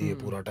करते रहती है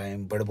पूरा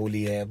टाइम,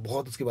 बड़बोली है,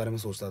 बहुत उसके बारे में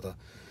सोचता था,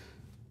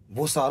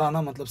 वो सारा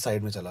ना मतलब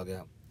साइड में चला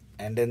गया.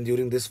 And then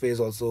during this phase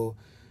also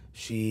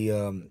she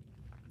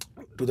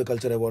to the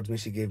culture awards में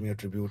she gave me a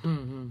tribute.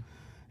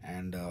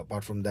 And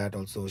apart from that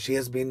also she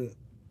has been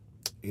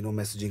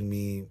messaging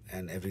me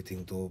and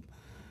everything. तो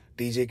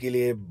टीजे के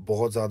लिए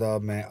बहुत ज़्यादा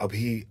मैं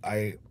अभी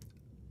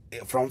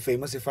from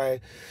famous if I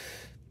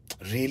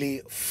really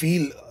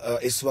feel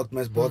इस वक्त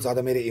मैं बहुत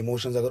ज़्यादा मेरे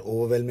इमोशंस अगर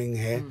ओवरवेलमिंग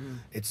है,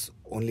 it's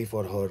only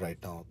for her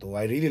right now. तो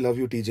I really love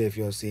you TJ if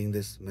you are seeing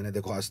this. मैंने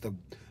देखो आज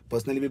तक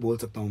पर्सनली भी बोल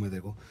सकता हूँ मैं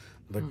देखो,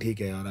 बट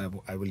ठीक है यार,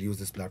 I will use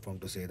this platform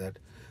to say that.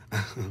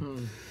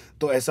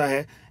 तो ऐसा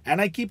है. And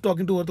I keep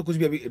talking to her. तो कुछ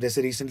भी अभी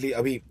जैसे रिसेंटली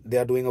अभी they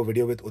are doing a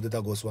video with उदिता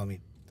गोस्वामी.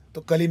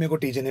 तो कल ही मेरे को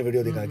टीचर ने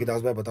वीडियो दिखाया कि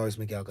दास भाई बताओ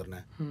इसमें क्या करना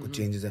है, कुछ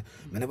चेंजेस है।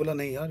 मैंने बोला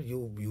नहीं यार,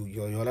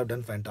 you all have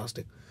done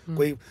fantastic.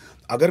 कोई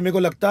अगर मेरे को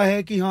लगता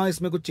है कि हाँ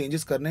इसमें कुछ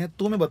चेंजेस करने हैं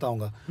तो मैं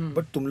बताऊंगा,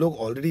 बट तुम लोग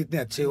ऑलरेडी इतने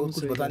अच्छे हो,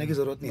 कुछ बताने की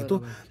जरूरत नहीं है।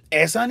 तो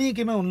ऐसा नहीं है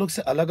कि मैं उन लोग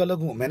से अलग अलग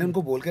हूँ, मैंने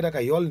उनको बोल के रखा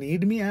you all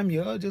need me, I am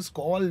here, just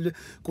call,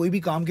 कोई भी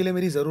काम के लिए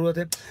मेरी जरूरत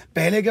है।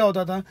 पहले क्या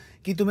होता था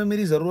कि तुम्हें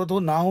मेरी जरूरत हो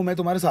ना हो, मैं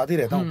तुम्हारे साथ ही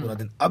रहता हूँ पूरा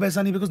दिन। अब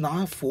ऐसा नहीं, बिकॉज ना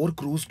है 4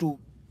 क्रूज टू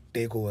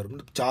टेक ओवर,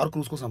 मतलब 4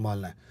 क्रूज को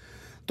संभालना है।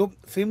 तो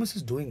फेमस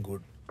इज डूइंग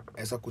गुड,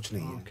 ऐसा कुछ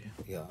नहीं है।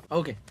 या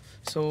okay,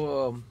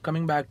 so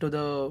coming back to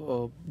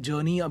the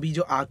journey, अभी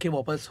जो आके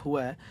वापस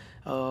हुआ है,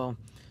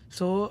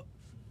 सो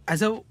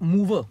एज अ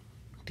मूवर,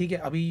 ठीक है,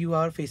 अभी you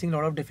are facing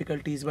lot of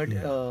difficulties, but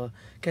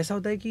कैसा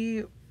होता है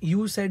कि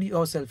यू सेड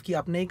योरसेल्फ कि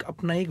आपने एक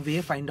अपना एक वे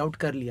फाइंड आउट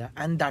कर लिया,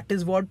 and that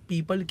is what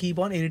people keep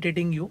on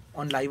irritating you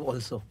on live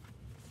also,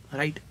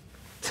 right?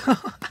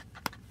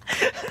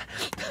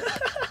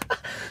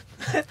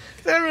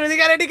 Sir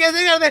musicality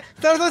कैसे करते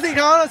सर, तो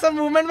सिखाओ ना सर,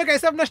 मूवमेंट में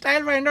कैसे अपना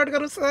स्टाइल फाइंड आउट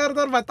करूं सर,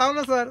 तो बताओ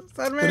ना सर।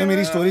 सर मैं, तूने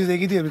मेरी स्टोरीज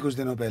देखी थी अभी कुछ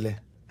दिनों पहले?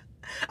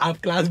 आप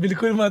क्लास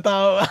बिल्कुल मत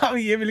आओ, आप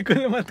ये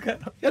बिल्कुल मत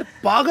करो यार।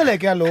 पागल है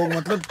क्या लोग,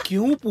 मतलब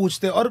क्यों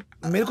पूछते? और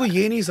मेरे को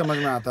ये नहीं समझ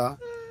में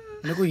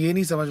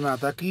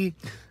आता कि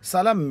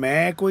साला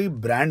मैं कोई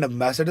ब्रांड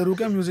एम्बेसडर हूँ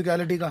क्या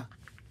म्यूजिकलिटी का?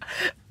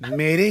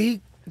 मेरे ही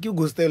क्यों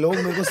घुसते लोग,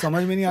 मेरे को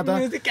समझ में नहीं आता।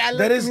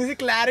 म्यूजिक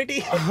क्लैरिटी,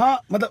 हाँ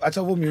मतलब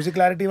अच्छा, वो म्यूजिक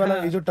क्लैरिटी वाला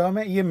ये जो टर्म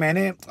है, ये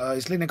मैंने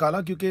इसलिए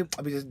निकाला क्योंकि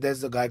अभी there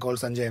is a guy called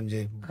Sanjay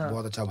MJ,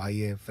 बहुत अच्छा भाई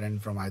है, friend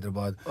from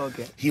Hyderabad,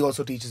 he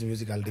also teaches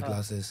musicality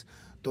classes.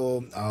 तो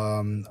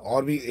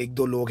और भी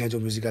 1-2 लोग हैं जो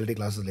म्यूजिकलिटी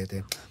क्लासेस लेते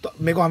हैं। तो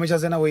मेरे को हमेशा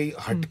से ना वही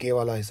हटके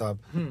वाला हिसाब,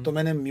 तो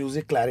मैंने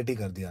म्यूजिक क्लैरिटी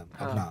कर दिया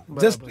अपना,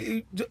 जस्ट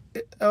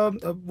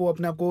वो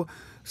अपने आप को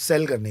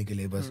सेल करने के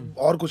लिए बस,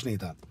 और कुछ नहीं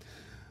था।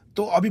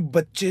 तो अभी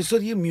बच्चे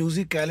सर ये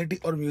म्यूजिक क्लैरिटी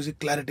और म्यूजिक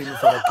क्लैरिटी में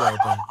फर्क क्या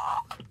होता है?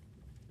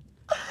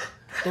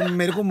 तो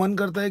मेरे को मन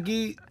करता है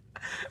कि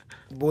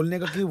बोलने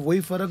का कि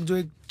वही फर्क जो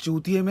एक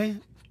चूतिए में,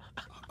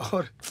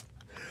 और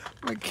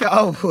मैं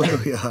क्या बोलूं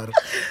यार,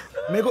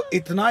 मेरे को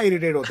इतना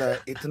इरिटेट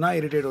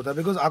होता है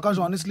बिकॉज आकाश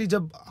ऑनेस्टली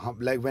जब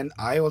like when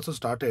I also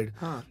started,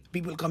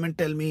 people come and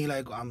tell me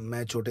like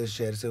मैं छोटे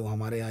शहर से हूँ,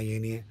 हमारे यहाँ ये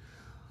नहीं है।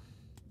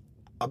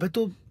 अबे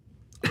तो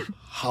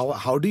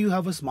how do you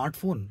have a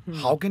smartphone?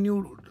 How can you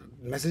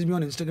message me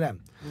on Instagram?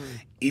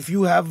 If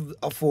you have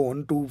a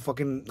phone to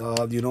fucking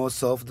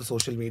surf the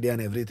social media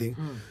and everything,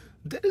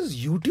 there is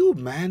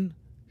YouTube, man.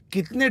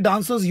 कितने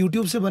डांसर्स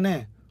YouTube से बने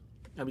हैं?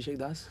 अभिषेक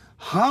दास,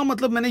 हाँ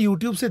मतलब मैंने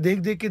YouTube से देख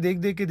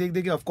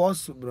के of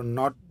course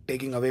not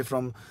taking away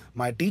from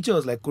my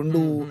teachers like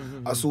Kundu,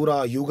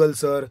 asura, युगल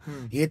सर,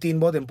 ये 3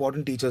 बहुत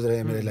इंपॉर्टेंट टीचर्स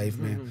रहे मेरे लाइफ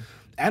में।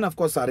 एंड ऑफ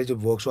कोर्स सारे जो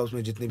वर्कशॉप्स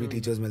में जितने भी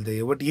टीचर्स मिलते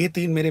हैं, बट ये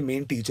 3 मेरे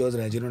मेन टीचर्स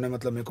रहे जिन्होंने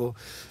मतलब मेरे को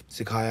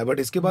सिखाया। बट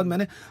इसके बाद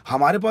मैंने,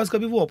 हमारे पास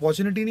कभी वो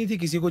अपॉर्चुनिटी नहीं थी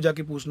किसी को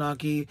जाके पूछना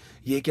कि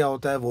ये क्या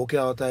होता है, वो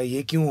क्या होता है,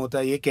 ये क्यों होता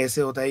है, ये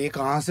कैसे होता है, ये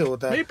कहाँ से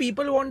होता है।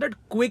 People wanted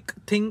quick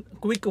thing,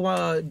 quick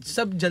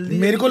सब जल्दी।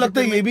 मेरे को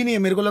लगता है ये भी नहीं है,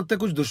 मेरे को लगता है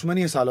कुछ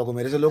दुश्मनी है सालों को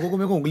मेरे से, लोगों को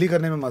मेरे को उंगली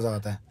करने में मजा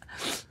आता है।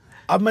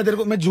 अब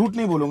मैं झूठ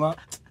नहीं बोलूंगा,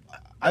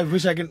 आई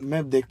विश आई कैन,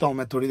 मैं देखता हूँ,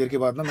 मैं थोड़ी देर के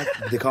बाद ना मैं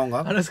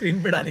दिखाऊंगा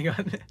स्क्रीन पे डालने के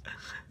बाद।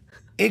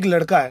 एक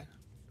लड़का है,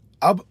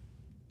 अब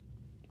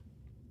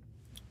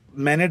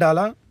मैंने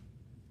डाला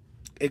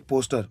एक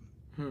पोस्टर,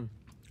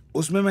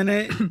 उसमें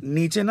मैंने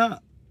नीचे ना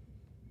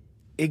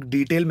एक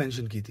डिटेल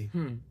मेंशन की थी,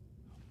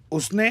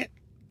 उसने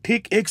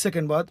ठीक 1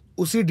 सेकंड बाद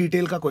उसी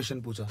डिटेल का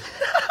क्वेश्चन पूछा।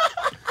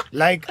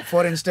 लाइक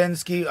फॉर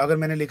इंस्टेंस कि अगर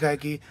मैंने लिखा है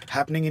कि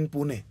हैपनिंग इन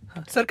पुणे,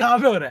 सर कहाँ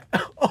पे हो रहा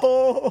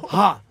है?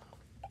 हाँ,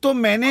 तो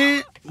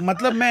मैंने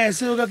मतलब मैं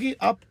ऐसे होगा कि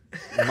आप,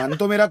 मन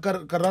तो मेरा कर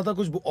रहा था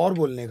कुछ और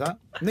बोलने का,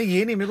 नहीं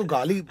ये नहीं, मेरे को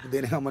गाली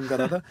देने का मन कर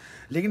रहा था,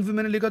 लेकिन फिर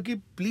मैंने लिखा कि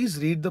please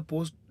read the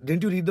post,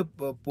 didn't you read the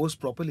post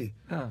properly?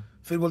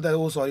 फिर बोलता है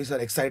वो सॉरी सर,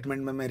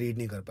 एक्साइटमेंट में मैं रीड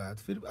नहीं कर पाया।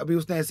 फिर अभी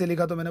उसने ऐसे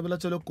लिखा तो मैंने बोला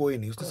चलो कोई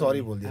नहीं, उसने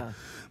सॉरी बोल दिया।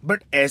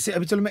 बट ऐसे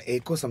अभी चलो मैं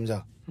एक को समझा,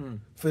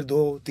 फिर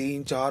 2,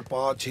 3, 4,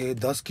 5, 6,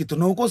 10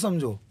 कितनों को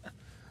समझो,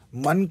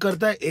 मन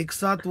करता है एक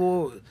साथ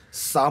वो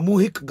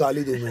सामूहिक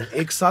गाली दूं मैं,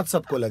 एक साथ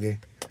सबको लगे।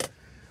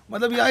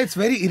 मतलब यार it's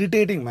very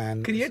irritating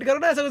man. Create करो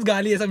ना ऐसा कुछ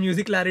गाली, ऐसा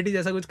म्यूजिक क्लैरिटी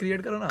जैसा कुछ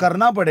क्रिएट करो ना।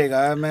 करना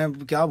पड़ेगा, मैं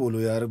क्या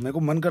बोलूं यार, मेरे को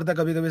मन करता है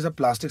कभी कभी ऐसा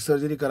प्लास्टिक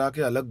सर्जरी करा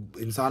के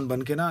अलग इंसान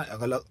बन के ना,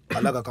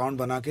 अलग अकाउंट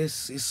बना के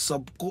इस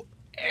सबको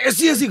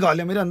ऐसी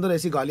गालियां, मेरे अंदर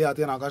ऐसी गालियां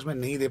आती है ना आकाश, में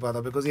नहीं दे पाता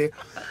बिकॉज ये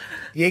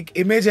एक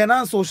इमेज है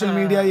ना सोशल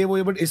मीडिया, ये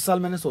वो, बट इस साल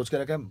मैंने सोच के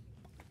रखा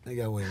है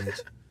क्या वो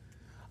इमेज।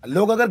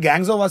 लोग अगर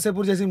गैंग्स ऑफ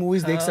वासेपुर जैसी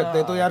मूवीज देख सकते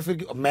हैं तो यार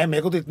फिर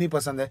मेरे को तो इतनी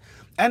पसंद है।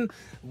 And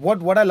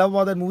what I love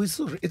about that movie,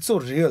 it's so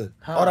real.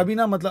 और अभी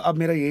ना मतलब अब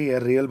मेरा यही है,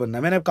 रियल बनना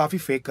है। मैंने काफी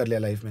फेक कर लिया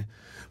लाइफ में,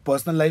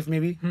 पर्सनल लाइफ में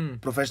भी,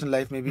 प्रोफेशनल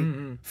लाइफ में भी।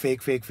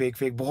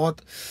 फेक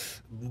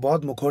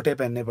बहुत मुखौटे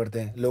पहनने पड़ते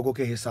हैं लोगों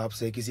के हिसाब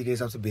से, किसी के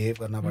हिसाब से बिहेव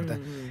करना पड़ता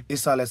है।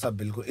 इस साल ऐसा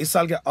बिल्कुल, इस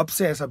साल क्या अब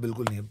से ऐसा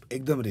बिल्कुल नहीं है,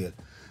 एकदम रियल।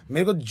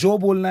 मेरे को जो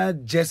बोलना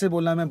है, जैसे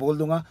बोलना है मैं बोल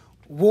दूंगा,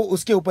 वो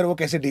उसके ऊपर वो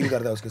कैसे डील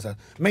करता है उसके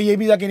साथ। मैं ये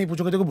भी जाके नहीं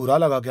पूछूंगा तेरे को बुरा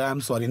लगा क्या, आई एम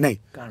सॉरी, नहीं।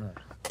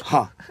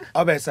 हाँ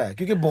अब ऐसा है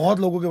क्योंकि बहुत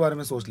लोगों के बारे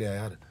में सोच लिया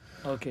यार।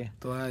 ओके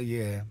तो हाँ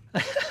ये है।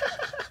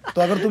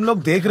 तो अगर तुम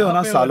लोग देख रहे हो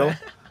ना सालों,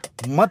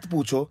 मत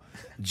पूछो,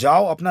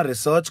 जाओ अपना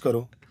रिसर्च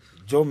करो,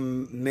 जो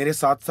मेरे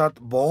साथ साथ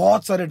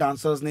बहुत सारे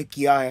डांसर्स ने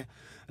किया है।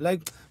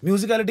 लाइक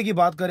म्यूजिकलिटी की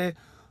बात करें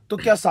तो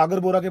क्या सागर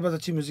बोरा के पास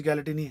अच्छी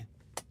म्यूजिकलिटी नहीं है?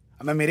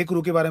 मैं मेरे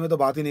क्रू के बारे में तो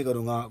बात ही नहीं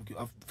करूंगा,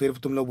 अब फिर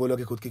तुम लोग बोलो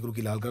कि खुद की क्रू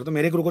की लाल करो, तो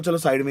मेरे क्रू को चलो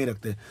साइड में ही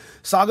रखते हैं।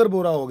 सागर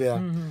बोरा हो गया,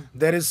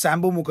 there is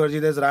शैम्बू Mukherjee,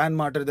 there is Ryan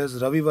martyr, there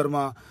is Ravi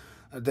Varma,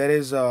 there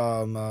is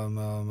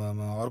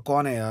और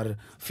कौन है यार,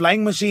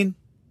 फ्लाइंग मशीन।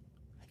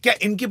 क्या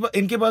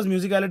इनके पास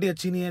म्यूजिकलिटी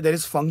अच्छी नहीं है? देयर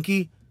इज फंकी,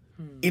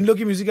 इन लोग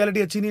की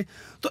म्यूजिकलिटी अच्छी नहीं है,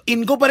 तो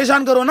इनको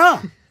परेशान करो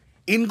ना,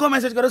 इनको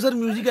मैसेज करो सर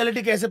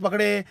म्यूजिकलिटी कैसे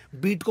पकड़े,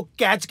 बीट को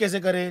कैच कैसे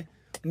करे,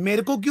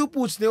 मेरे को क्यों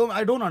पूछते हो?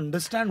 I don't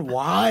understand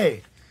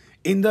why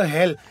in the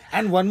hell.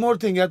 And one more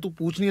thing यार, तू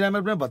पूछ नहीं रहा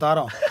है, मैं बता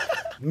रहा हूँ,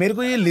 मेरे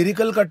को ये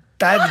लिरिकल का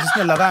टैग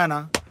जिसने लगाया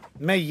ना,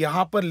 मैं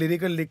यहाँ पर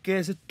लिरिकल लिख के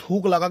ऐसे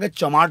थूक लगा के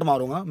चमाट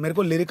मारूंगा। मेरे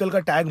को लिरिकल का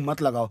टैग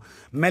मत लगाओ,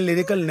 मैं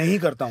लिरिकल नहीं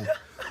करता हूँ,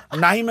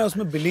 ना ही मैं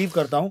उसमें बिलीव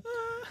करता हूँ।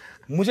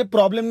 मुझे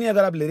प्रॉब्लम नहीं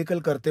अगर आप लिरिकल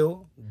करते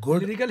हो,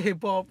 गुड, लिरिकल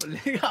हिप हॉप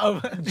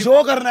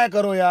जो करना है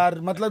करो यार,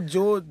 मतलब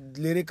जो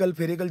लिरिकल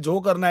फेरिकल जो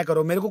करना है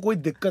करो, मेरे को कोई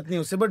दिक्कत नहीं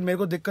उससे। बट मेरे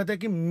को दिक्कत है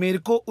कि मेरे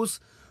को उस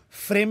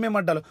फ्रेम में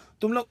मत डालो।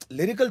 तुम लोग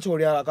लिरिकल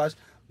छोड़ यार आकाश,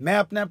 मैं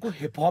अपने आप को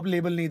हिप हॉप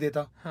लेबल नहीं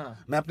देता,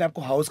 मैं अपने आप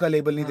को हाउस का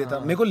लेबल नहीं देता,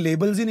 मेरे को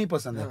लेबल्स ही नहीं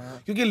पसंद है,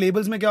 क्योंकि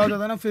लेबल्स में क्या हो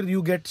जाता है ना, फिर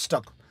यू गेट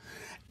स्टक।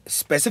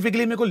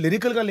 स्पेसिफिकली मेरे को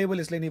लिरिकल का लेबल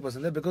इसलिए नहीं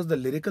पसंद है because the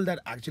lyrical that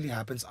actually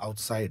happens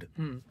outside,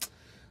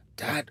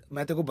 that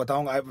मैं तेरे को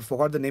बताऊंगा, आई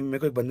फॉरगॉट द नेम, मेरे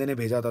को एक बंदे ने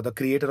भेजा था, the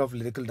creator of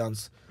lyrical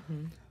dance.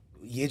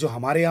 ये जो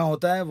हमारे यहाँ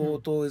होता है वो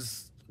तो is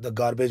the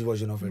garbage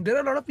version of it. There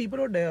are lot of people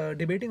who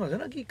debating also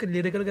ना कि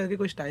लिरिकल करके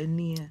कोई स्टाइल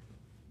नहीं है।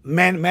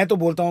 मैं तो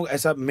बोलता हूँ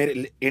ऐसा,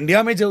 मेरे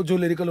इंडिया में जो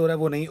लिरिकल हो रहा है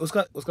वो नहीं,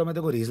 उसका मैं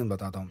तेरे को रीजन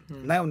बताता हूँ।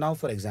 Now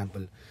for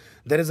example,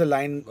 there is a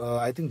line,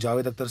 I think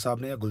Javed Akhtar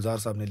साहब ने या गुलजार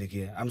साहब ने लिखी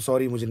है, आई एम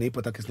सॉरी मुझे नहीं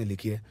पता किसने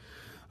लिखी है।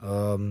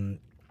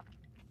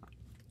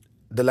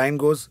 द लाइन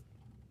गोज,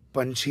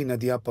 पंछी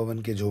नदियां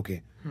पवन के झोंके,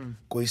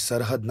 कोई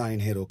सरहद ना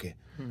इन्हें रोके,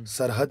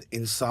 सरहद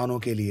इंसानों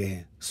के लिए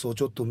है,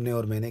 सोचो तुमने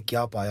और मैंने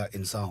क्या पाया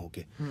इंसान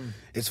होके।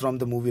 It's from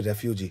the movie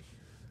refugee.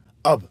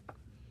 अब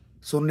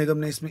सोनू निगम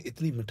ने इसमें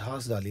इतनी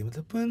मिठास डाली,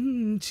 मतलब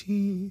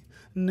पंछी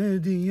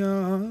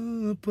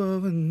नदियां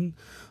पवन,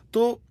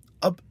 तो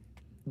अब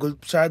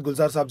शायद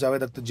गुलजार साहब,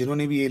 जावेद अख्तर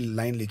जिन्होंने भी ये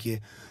लाइन लिखी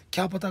है,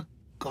 क्या पता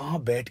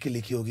कहाँ बैठ के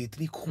लिखी होगी,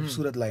 इतनी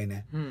खूबसूरत लाइन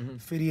है।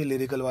 फिर ये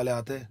लिरिकल वाले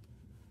आते हैं,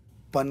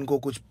 पन को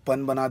कुछ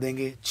पन बना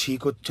देंगे, छी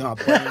को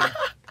चापन,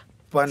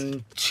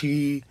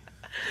 पंछी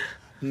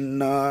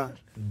न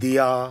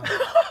दिया,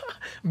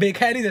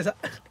 बेखैरी जैसा।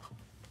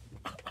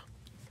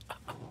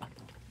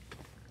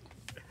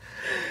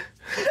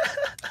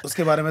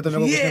 उसके बारे में तो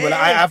मेरे को कुछ नहीं बोला।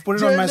 I have put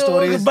it on my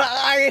stories.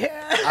 I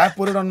have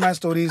put it on my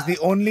stories. The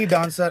only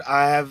dancer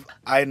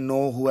I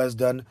know who has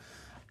done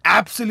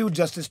absolute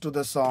justice to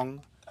the song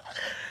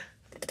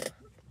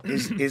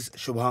is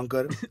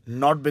Shubhankar.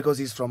 Not because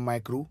he's from my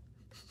crew,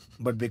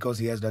 but because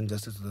he has done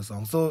justice to the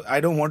song. So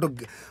I don't want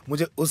to,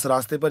 मुझे उस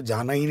रास्ते पर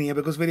जाना ही नहीं है,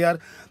 because फिर यार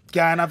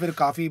क्या है ना, फिर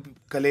काफी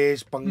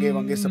कलेश पंगे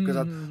वंगे सबके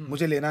साथ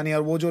मुझे लेना नहीं है।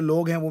 और वो जो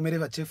लोग हैं वो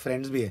मेरे अच्छे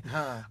फ्रेंड्स भी हैं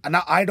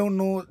ना। I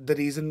don't know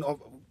the reason of,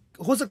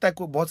 हो सकता है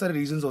बहुत सारे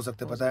रीजंस हो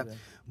सकते हैं, पता है,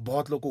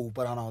 बहुत लोग को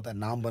ऊपर आना होता है,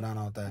 नाम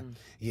बनाना होता है,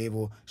 ये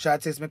वो, शायद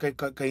से इसमें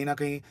कहीं ना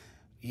कहीं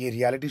ये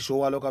रियलिटी शो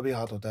वालों का भी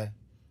हाथ होता है,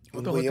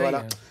 उनको ये वाला,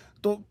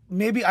 तो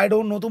may B I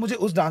don't no. तो मुझे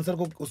उस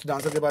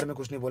डांसर के बारे में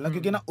कुछ नहीं बोलना,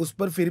 क्योंकि ना उस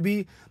पर फिर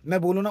भी मैं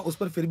बोलूँ ना, उस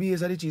पर फिर भी ये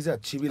सारी चीजें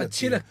अच्छी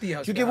लगती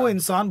है, क्योंकि वो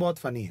इंसान बहुत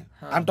फनी है।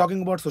 I am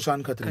talking about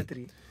Sushant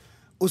Khatri,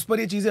 उस पर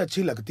ये चीजें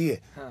अच्छी लगती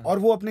है। और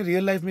वो अपनी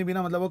रियल लाइफ में भी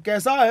ना, मतलब वो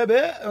कैसा है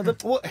बे, मतलब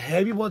वो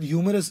है भी बहुत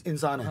ह्यूमरस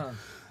इंसान है।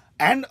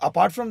 And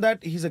apart from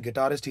that he is a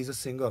guitarist, he is a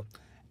singer.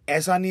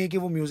 ऐसा नहीं है कि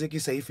वो म्यूजिक की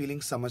सही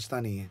फीलिंग समझता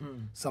नहीं है,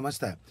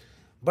 समझता है,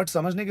 बट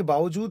समझने के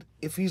बावजूद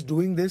if he is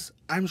doing this,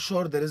 I am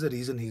sure there is a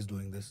reason he is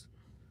doing this.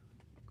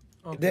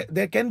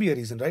 There can be a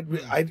reason, right?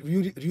 You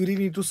really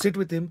need to sit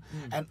with him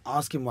and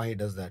ask him why he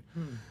does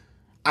that.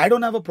 I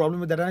don't have a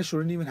problem with that, and I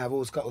shouldn't even have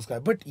उसका.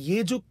 But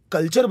ये जो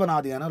culture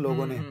बना दिया ना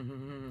लोगों ने,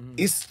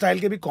 इस style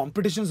के भी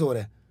कॉम्पिटिशन्स हो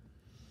रहे हैं.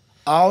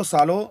 आओ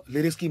सालो,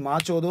 लिरिक्स की माँ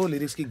चोदो,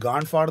 लिरिक्स की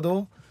गांड फाड़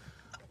दो,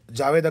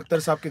 जावेद अख्तर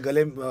साहब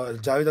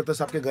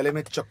के गले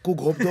में चक्कू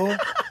घोप दो,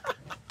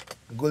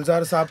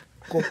 गुलजार साहब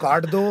को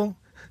काट दो,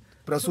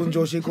 प्रसून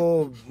जोशी को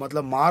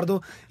मतलब मार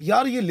दो.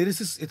 यार ये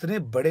लिरिसिस्ट इतने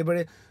बड़े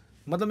बड़े,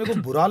 मतलब मेरे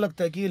को बुरा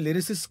लगता है कि ये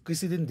लिरिसिस्ट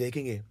किसी दिन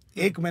देखेंगे.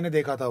 एक मैंने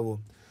देखा था वो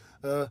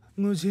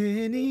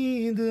मुझे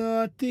नींद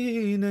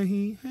आती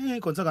नहीं है,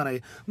 कौन सा गाना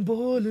है,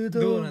 बोल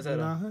दो ना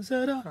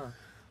जरा,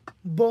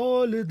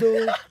 बोल दो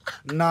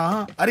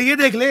ना, अरे ये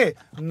देख ले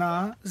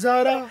ना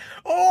जरा.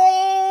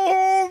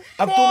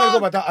 अब तू मेरे को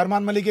बता,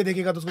 अरमान मलिक ये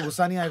देखेगा तो उसको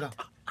गुस्सा नहीं आएगा?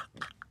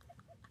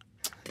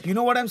 You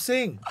know what I'm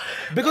saying?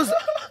 Because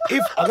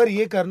if अगर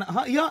ये करना,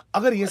 हाँ, या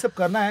अगर ये सब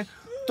करना है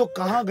तो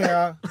कहाँ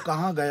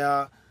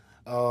गया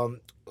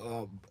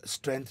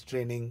strength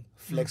training,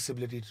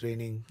 flexibility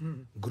training,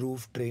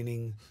 groove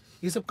training,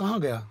 ये सब कहाँ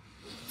गया?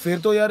 फिर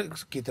तो यार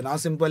कितना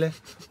सिंपल है,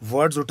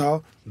 वर्ड्स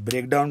उठाओ,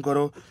 ब्रेक डाउन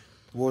करो,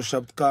 वो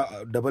शब्द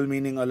का डबल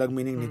मीनिंग, अलग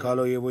मीनिंग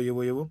निकालो, ये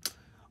वो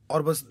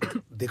और बस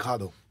दिखा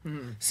दो.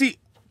 सी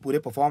पूरे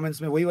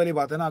परफॉर्मेंस में वही वाली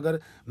बात है ना, अगर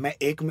मैं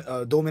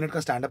 2 मिनट का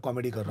स्टैंड अप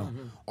कॉमेडी कर रहा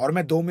हूँ और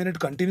मैं 2 मिनट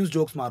कंटिन्यूस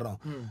जोक्स मार रहा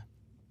हूँ,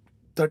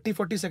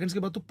 30-40 सेकंड्स के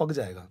बाद तू पक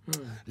जाएगा।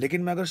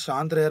 लेकिन मैं अगर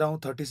शांत रह रहा हूँ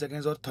 30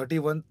 सेकंड्स और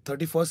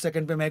 31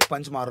 सेकंड पे मैं एक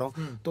पंच मार रहा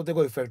हूँ तो तेरे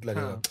को इफेक्ट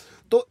लगेगा।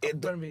 तो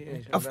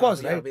ऑफ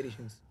कोर्स राइट,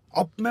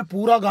 अब मैं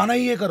पूरा गाना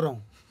ही ये कर रहा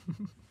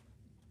हूँ।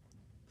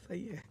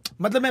 सही है।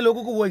 मतलब मैं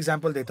लोगों को वो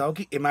एग्जांपल देता हूँ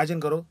कि इमेजिन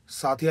करो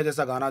साथिया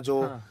जैसा गाना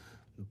जो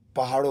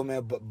पहाड़ों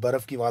में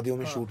बर्फ की वादियों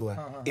में शूट हुआ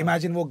है,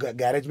 इमेजिन वो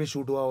गैरेज में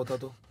शूट हुआ होता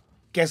तो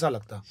कैसा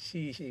लगता।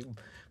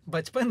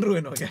 बचपन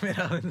रुइन हो गया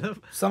मेरा, मतलब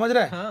समझ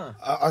रहा है।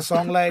 अ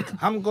सॉन्ग लाइक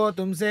हमको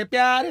तुमसे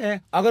प्यार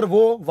है, अगर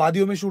वो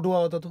वादियों में शूट हुआ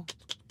होता तो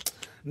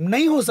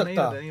नहीं हो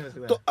सकता। नहीं हो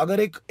सकता। तो अगर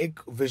एक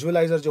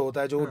विजुअलाइजर जो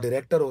होता है, जो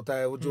डायरेक्टर होता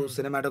है, वो जो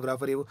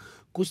सिनेमाटोग्राफर है, वो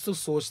कुछ तो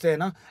सोचते हैं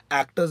ना,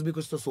 एक्टर्स भी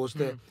कुछ तो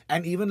सोचते हैं।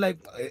 एंड इवन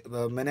लाइक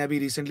मैंने अभी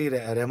रिसेंटली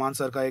रहमान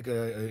सर का एक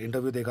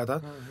इंटरव्यू देखा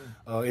था,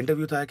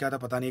 इंटरव्यू था क्या था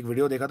पता नहीं, एक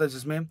वीडियो देखा था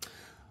जिसमें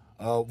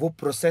वो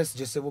प्रोसेस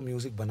जिससे वो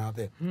म्यूजिक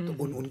बनाते हैं,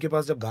 तो उनके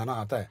पास जब गाना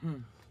आता है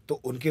तो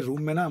उनके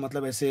रूम में ना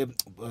मतलब ऐसे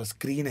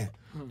स्क्रीन है,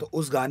 तो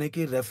उस गाने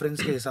की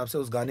रेफरेंस के हिसाब से,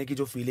 उस गाने की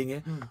जो फीलिंग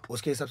है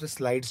उसके हिसाब से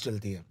स्लाइड्स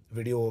चलती है,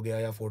 वीडियो हो गया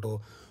या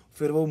फोटो।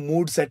 फिर वो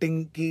मूड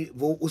सेटिंग की,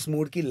 वो उस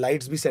मूड की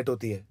लाइट्स भी सेट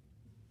होती है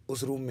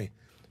उस रूम में,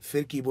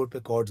 फिर कीबोर्ड पे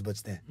कॉर्ड्स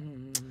बजते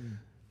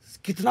हैं।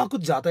 कितना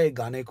कुछ जाता है एक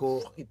गाने को,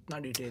 इतना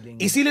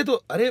डिटेलिंग। इसीलिए तो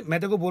अरे मैं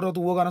तेरे को बोल रहा हूँ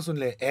तू वो गाना सुन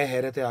ले, ए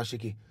हैरत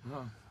आशिकी।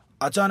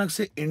 अचानक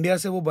से इंडिया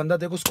से वो बंदा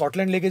तेरे को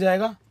स्कॉटलैंड लेके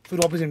जाएगा, फिर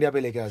वापस इंडिया पे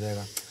लेके आ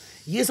जाएगा।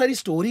 ये सारी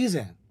स्टोरीज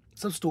हैं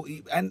सब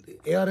story. And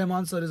A.R.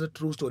 Rahman sir is a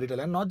true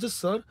storyteller, and not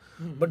just sir,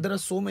 but there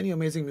are so many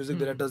amazing music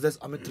directors. There's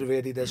Amit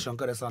Trivedi, there's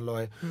Shankar Ehsaan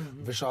Loy,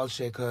 Vishal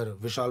Shekhar,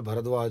 Vishal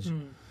Bharadwaj.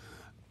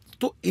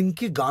 तो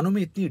इनके गानों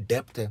में इतनी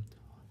depth है,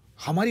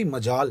 हमारी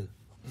मजाल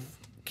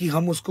कि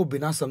हम उसको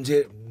बिना समझे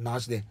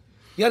नाच दें।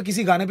 यार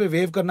किसी गाने पे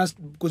वेव करना,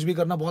 कुछ भी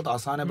करना बहुत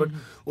आसान है, बट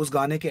उस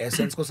गाने के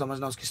एसेंस को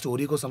समझना, उसकी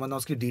स्टोरी को समझना,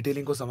 उसकी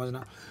डिटेलिंग को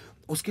समझना,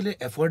 उसके लिए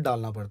एफर्ट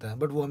डालना पड़ता है,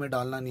 बट वो हमें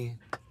डालना नहीं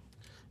है।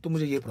 तो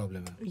मुझे ये प्रॉब्लम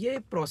है। ये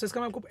प्रोसेस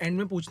का मैं आपको एंड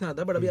में पूछना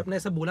था, बट अभी आपने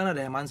ऐसा बोला ना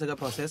रहमान सर का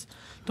प्रोसेस,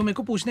 तो मेरे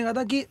को पूछने का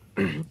था कि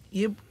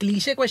ये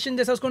क्लीशे क्वेश्चन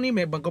जैसा उसको नहीं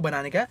मेरे को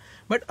बनाने का है,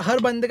 बट हर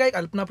बंदे का एक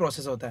अपना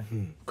प्रोसेस होता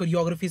है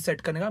कोरियोग्राफी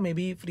सेट करने का, may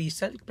be free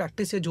style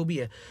practice या जो भी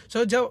है।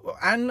 सो जब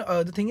एंड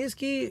द थिंग इज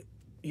कि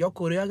योर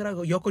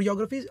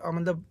कोरियोग्राफी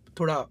मतलब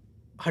थोड़ा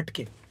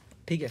हटके,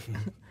 ठीक है।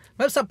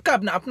 मतलब सबका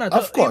अपना अपना,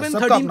 इवन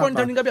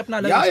 13.13 का भी अपना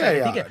अलग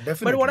है, ठीक है।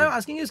 But what I am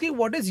asking is कि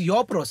व्हाट इज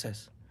योर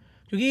प्रोसेस,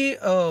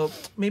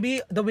 क्योंकि maybe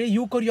the way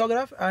you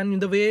choreograph and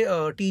the way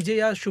TJ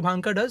या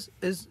Shubhankar does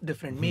is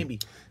different may be.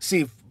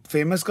 C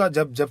famous का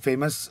जब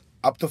फेमस,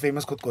 अब तो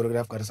फेमस खुद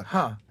कोरियोग्राफ कर सकता है।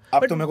 हाँ,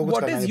 अब तो मेरे को कुछ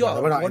करना नहीं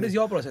पड़ता। What is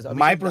your process?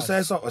 My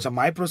process, अच्छा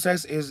माय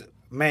प्रोसेस इज,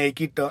 मैं एक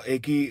ही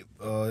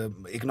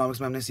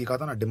इकोनॉमिक्स में हमने सीखा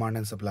था ना, डिमांड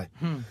एंड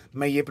सप्लाई।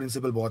 मैं ये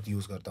प्रिंसिपल बहुत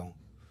यूज करता हूँ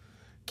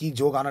कि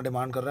जो गाना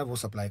डिमांड कर रहा है वो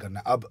सप्लाई करना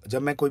है। अब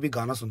जब मैं कोई भी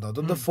गाना सुनता हूँ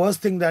तो the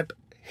first thing that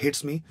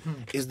hits me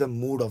is the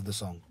mood off the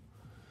song.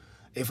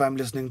 If I am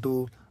listening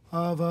to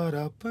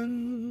Awarapan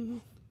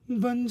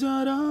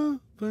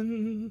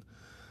Banjarapan,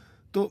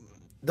 तो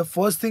द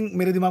फर्स्ट थिंग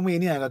मेरे दिमाग में ये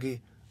नहीं आएगा कि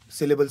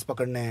सिलेबल्स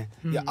पकड़ने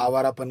हैं या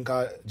आवारापन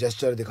का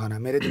जेस्चर दिखाना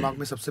है। मेरे दिमाग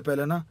में सबसे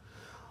पहले ना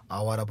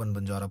आवारापन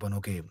बंजारापन,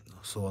 ओके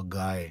सो अ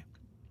गाय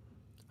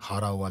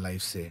हारा हुआ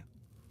लाइफ से,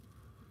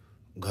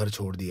 घर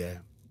छोड़ दिया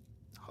है,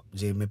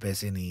 जेब में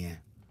पैसे नहीं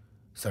है,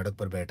 सड़क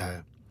पर बैठा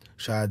है,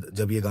 शायद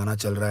जब ये गाना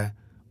चल रहा है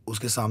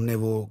उसके सामने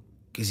वो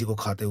किसी को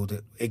खाते हुए,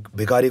 एक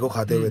भिखारी को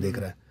खाते हुए देख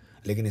रहा है,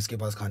 लेकिन इसके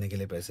पास खाने के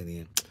लिए पैसे नहीं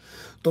है।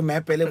 तो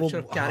मैं पहले वो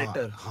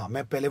कैरेक्टर, हाँ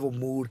मैं पहले वो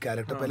मूड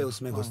कैरेक्टर पहले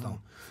उसमें घुसता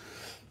हूँ।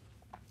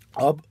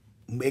 अब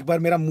एक बार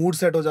मेरा मूड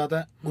सेट हो जाता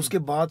है, उसके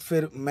बाद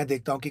फिर मैं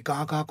देखता हूँ कि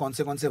कहाँ कौन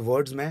से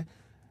वर्ड्स मैं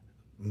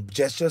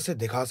जेस्चर से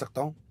दिखा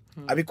सकता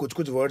हूँ। अभी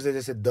कुछ वर्ड्स है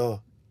जैसे द,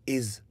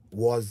 इज,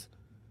 वॉज,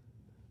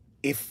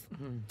 इफ,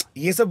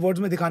 ये सब वर्ड्स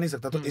में दिखा नहीं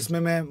सकता, तो इसमें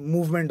मैं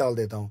मूवमेंट डाल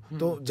देता हूँ।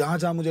 तो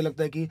जहाँ मुझे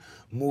लगता है कि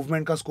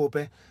मूवमेंट का स्कोप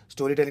है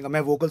स्टोरी टेलिंग का, मैं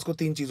वोकल्स को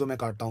 3 चीज़ों में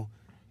काटता हूँ।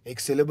 एक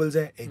सिलेबल्स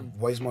है, एक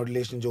वॉइस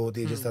मॉड्यूलेशन जो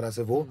होती है जिस तरह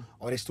से वो,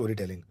 और एक स्टोरी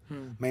टेलिंग।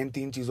 मैं इन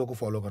 3 चीज़ों को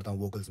फॉलो करता हूँ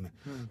वोकल्स में।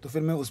 तो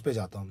फिर मैं उस पर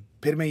जाता हूँ।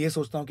 फिर मैं ये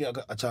सोचता हूँ कि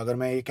अगर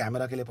मैं ये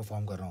कैमरा के लिए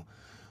परफॉर्म कर रहा हूँ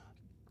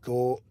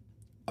तो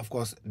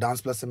ऑफकोर्स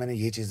डांस प्लस से मैंने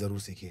ये चीज़ ज़रूर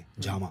सीखी है,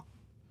 झामा।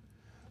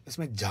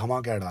 इसमें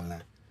झामा क्या डालना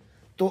है,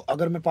 तो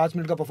अगर मैं 5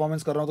 मिनट का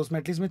परफॉर्मेंस कर रहा हूँ तो उसमें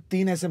एटलीस्ट मैं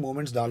 3 ऐसे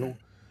मोमेंट्स डालूं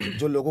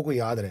जो लोगों को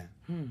याद रहे।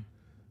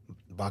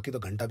 बाकी तो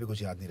घंटा भी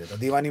कुछ याद नहीं रहता।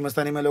 दीवानी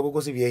मस्तानी में लोगों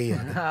को सिर्फ यही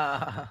याद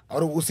है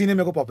और उसी ने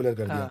मेरे को पॉपुलर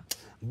कर दिया।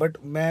 बट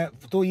मैं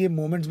तो ये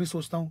मोमेंट्स भी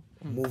सोचता हूँ,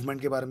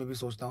 मूवमेंट के बारे में भी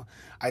सोचता हूँ।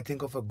 I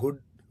think of a good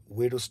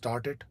way to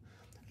start it,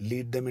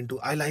 lead them into,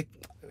 I like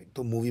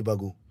तो movie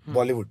बगू,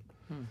 Bollywood.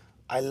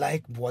 I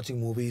like watching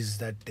movies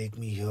that take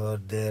me here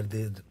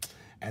there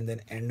and then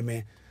and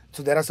में।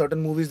 So there are certain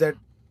movies that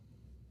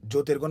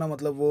जो तेरे को ना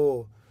मतलब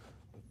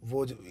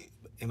वो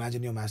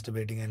imagine you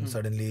masturbating and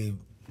suddenly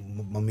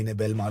mummy ने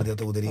bell मार दिया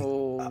तो उधर ही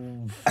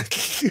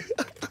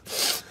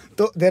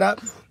तो there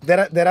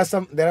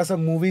are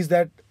some movies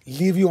that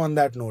leave you on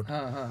that note.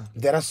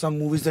 There are some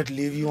movies that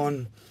leave you on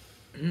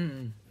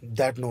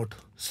that note,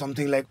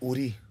 something like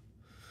Uri.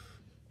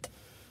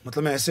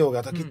 मतलब मैं ऐसे हो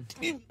गया था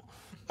कि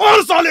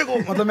और साले को,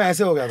 मतलब मैं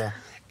ऐसे हो गया था.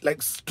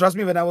 Like trust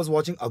me, when I was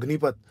watching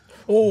Agnipath,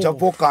 जब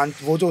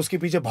वो जो उसके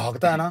पीछे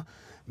भागता है ना,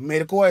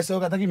 मेरे को ऐसे हो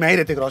गया था कि मैं ही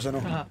ऋतिक रोशन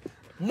हूँ.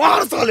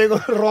 मार साले को,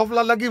 रॉफ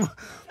लाला की,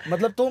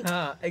 मतलब तो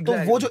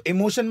वो जो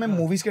इमोशन मैं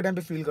मूवीज के टाइम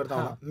पे फील करता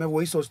हूँ ना, मैं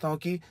वही सोचता हूँ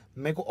कि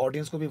मेरे को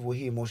ऑडियंस को भी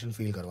वही इमोशन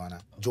फील करवाना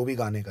है जो भी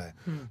गाने का है.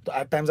 तो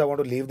eight times I want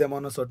to leave them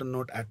on a certain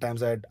note, eight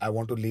times I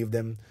want to leave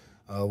them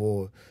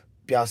वो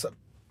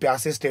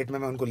प्यासे स्टेट में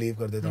मैं उनको लीव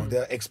कर देता हूँ. They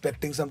are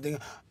expecting something,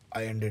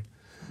 I and it,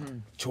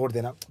 छोड़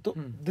देना. तो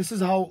this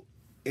is how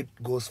it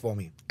goes for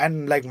me.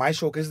 And like my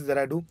showcases that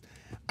I do,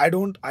 I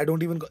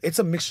don't even go,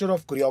 it's a mixture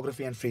of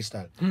choreography and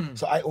freestyle.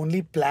 So I only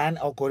plan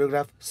or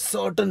choreograph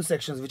certain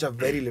sections which are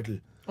very little.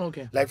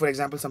 Okay. Like for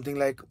example something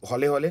like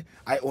Hole Hole,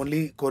 I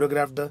only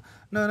choreographed the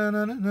na na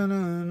na na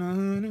na na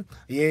na.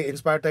 ये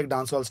inspired था एक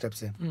dancehall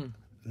step से.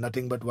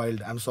 Nothing but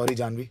wild. I'm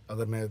sorry Janvi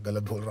अगर मैं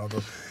गलत बोल रहा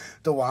हूँ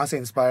तो वहाँ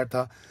से inspired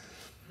था.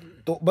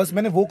 तो बस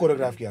मैंने वो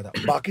कोरियोग्राफ किया था,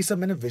 बाकी सब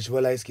मैंने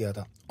विजुअलाइज किया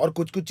था, और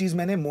कुछ चीज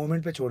मैंने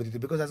मोमेंट पे छोड़ दी थी.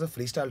 Because as a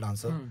free style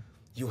dancer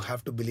you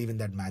have to believe in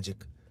that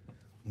magic.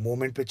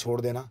 Moment पे छोड़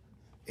देना,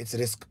 इट्स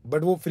रिस्क.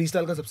 बट वो फ्री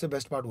स्टाइल का सबसे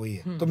बेस्ट पार्ट वही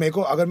है. तो मेरे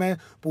को अगर मैं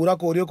पूरा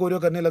कोरियो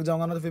करने लग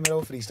जाऊंगा ना, तो फिर मेरा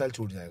वो फ्री स्टाइल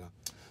छूट जाएगा.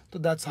 तो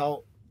that's how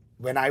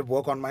when I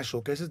work on my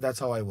showcases,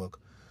 that's how I work.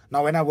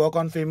 Now when I work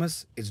on Famous,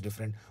 it's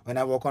different. When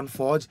I work on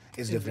Forge,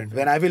 it's different.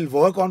 When I will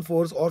work on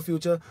Force or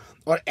Future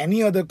or any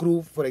other crew,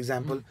 for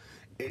example,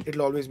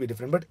 it'll always be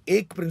different. But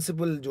एक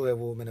principle जो है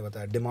वो मैंने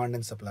बताया, demand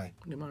and supply.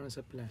 Demand and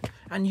supply.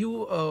 And you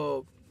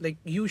like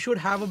you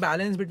should have a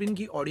balance between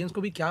कि audience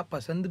को भी क्या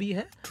पसंद भी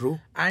है. True.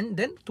 And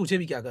then तुझे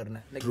भी क्या करना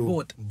है. Like True.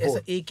 both. ऐसा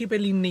एक ही पे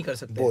lean नहीं कर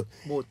सकते.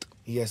 Both.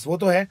 Yes, वो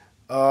तो है.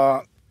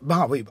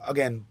 हाँ वही,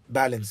 again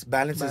balance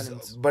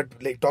is, but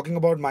like talking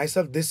about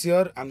myself this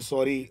year, I'm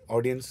sorry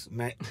audience,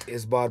 मैं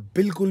इस बार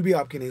बिल्कुल भी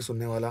आपकी नहीं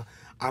सुनने वाला.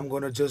 I'm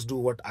gonna just do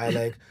what I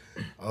like.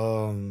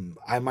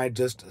 I might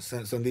just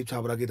Sandeep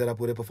Chhabra की तरह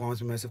पूरे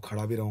परफॉर्मेंस में मैं सिर्फ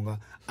खड़ा भी रहूंगा.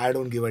 I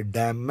don't give a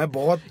damn. मैं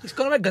बहुत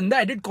इसको ना मैं गंदा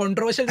एडिट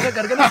कंट्रोवर्शियल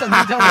जैसा करके ना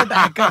संदीप छाबरा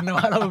टैग करने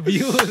वाला हूँ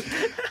व्यूज.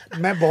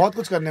 मैं बहुत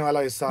कुछ करने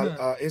वाला इस साल.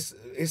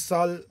 इस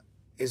साल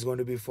is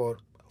going to be for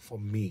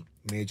me,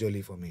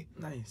 majorly for me.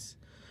 Nice.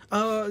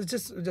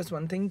 Just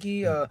one thing कि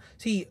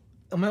see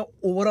मैं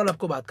ओवरऑल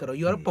आपको बात कर रहा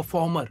हूँ. You are a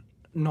performer,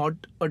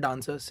 not a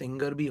dancer.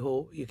 Singer भी हो,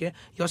 ठीक है.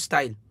 योर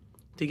स्टाइल,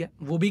 ठीक है,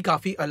 वो भी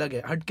काफी अलग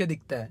है, हट के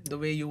दिखता है. द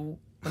वे यू,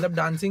 मतलब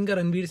डांसिंग का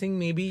रणवीर सिंह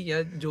में भी,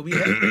 या जो भी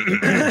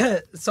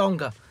है सॉन्ग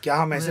का, क्या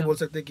हम ऐसे बोल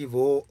सकते हैं कि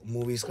वो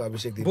मूवीज का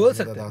अभिषेक दीप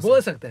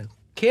बोल सकते हैं.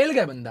 खेल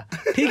गया बंदा,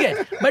 ठीक है.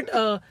 But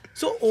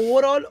so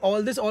overall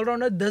all this all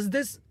rounder, does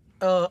this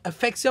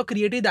affects your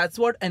creativity? That's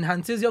what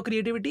enhances your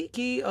creativity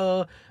कि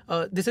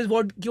this is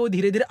what कि वो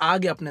धीरे धीरे आ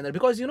गया अपने अंदर.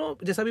 बिकॉज यू नो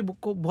जैसा भी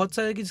बहुत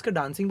सारे कि जिसका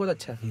डांसिंग बहुत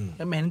अच्छा है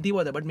या मेहनती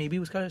बहुत है, बट मे बी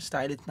उसका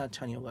स्टाइल इतना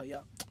अच्छा नहीं होगा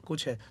या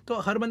कुछ है. तो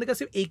हर बंदे का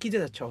सिर्फ एक ही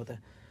चीज़ अच्छा होता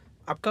है.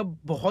 आपका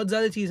बहुत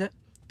ज़्यादा चीज़ है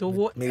तो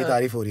वो मेरी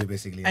तारीफ हो रही है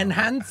बेसिकली.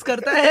 एनहांस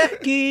करता है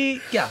कि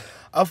क्या?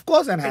 Of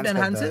course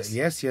enhances.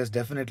 Yes,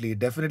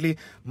 definitely.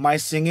 My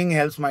singing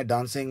helps my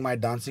dancing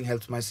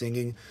helps my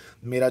singing.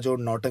 मेरा जो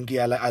नौटंकी,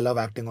 I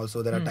love acting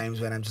also. There are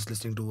times when I'm just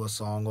listening to a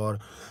song, और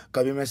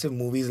कभी मैं सिर्फ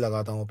मूवीज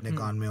लगाता हूँ अपने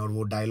कान में, और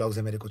वो डायलॉग्स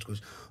है मेरे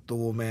कुछ तो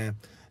वो मैं,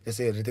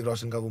 जैसे ऋतिक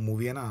रोशन का वो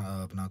मूवी है ना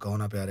अपना कहो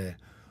ना प्यार है,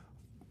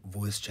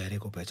 वो इस चेहरे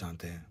को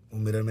पहचानते हैं, वो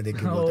मिरर में देख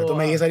के बोलते हैं. तो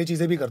मैं ये सारी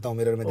चीजें भी करता हूँ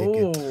मिरर में देख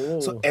के.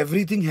 So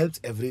everything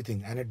helps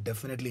everything, and it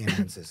definitely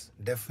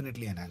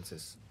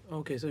enhances.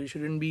 Okay, so you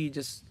shouldn't be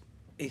just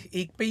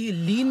एक पे ही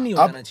लीन नहीं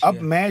होना चाहिए.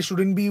 अब मैं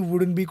shouldn't be,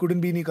 wouldn't be,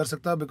 couldn't be नहीं कर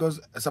सकता, because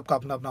सबका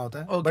अपना अपना होता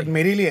है. बट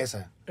मेरे लिए ऐसा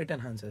है, it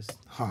enhances.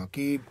 हाँ,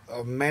 कि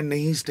मैं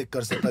नहीं स्टिक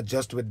कर सकता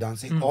just with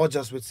dancing और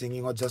just with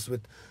singing और just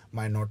with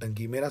my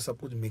नौटंकी. मेरा सब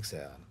कुछ मिक्स है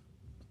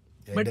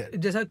यार. बट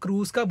जैसा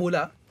क्रूज का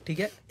बोला, ठीक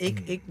है,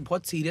 एक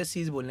बहुत सीरियस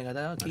चीज बोलने का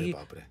था कि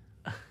बाप रे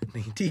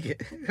नहीं ठीक है,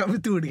 अब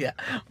टूट गया.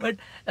 बट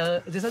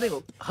जैसा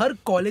देखो हर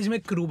कॉलेज में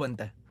क्रू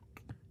बनता है,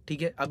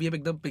 ठीक है. अब ये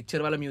एकदम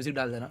पिक्चर वाला म्यूजिक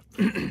डाल देना.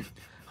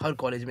 हर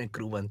कॉलेज में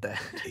क्रू बनता है,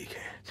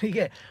 ठीक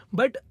है.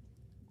 But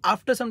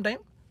after some time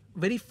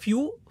very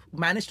few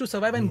manage to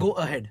survive and go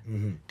ahead,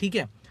 ठीक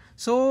है.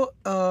 सो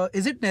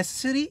इज इट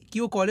नेसेसरी कि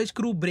वो कॉलेज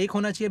क्रू ब्रेक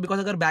होना चाहिए? बिकॉज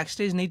अगर बैक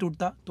स्टेज नहीं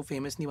टूटता तो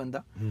फेमस नहीं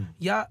बनता,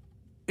 या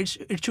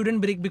इट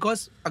शुडंट ब्रेक?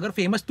 बिकॉज अगर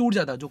फेमस टूट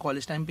जाता जो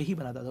कॉलेज टाइम पे ही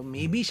बना था, तो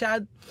मे बी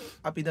शायद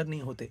आप इधर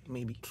नहीं होते,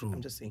 maybe. I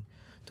am just saying.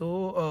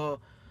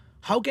 तो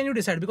how can you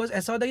decide? Because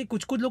ऐसा होता है कि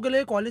कुछ लोगों के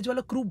लिए कॉलेज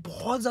वाला क्रू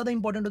बहुत ज़्यादा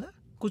इंपॉर्टेंट होता है,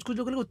 कुछ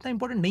लोगों के लिए उतना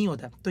इंपॉर्टेंट नहीं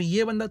होता है. तो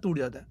ये बंदा टूट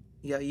जाता है,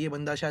 या ये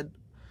बंदा शायद,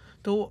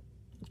 तो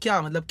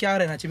क्या मतलब क्या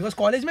रहना चाहिए? बिकॉज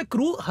कॉलेज में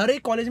क्रू, हर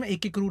एक कॉलेज में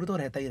एक क्रू तो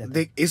रहता ही रहता है.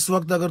 देख, इस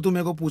वक्त अगर तू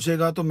मेरे को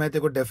पूछेगा तो मैं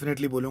तेरे को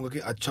डेफिनेटली बोलूंगा कि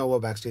अच्छा हुआ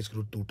बैक स्टेज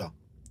क्रू टूटा.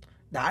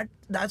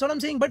 That's what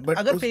I'm saying. But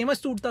अगर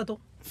फेमस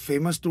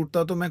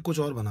टूटता तो मैं कुछ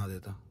और बना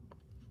देता.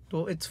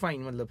 तो इट्स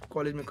फाइन, मतलब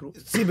कॉलेज में क्रू.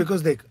 सी,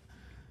 बिकॉज देख,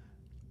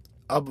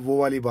 अब वो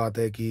वाली बात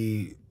है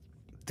कि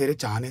तेरे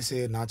चाहने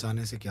से ना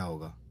चाहने से क्या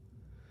होगा.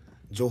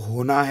 जो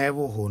होना है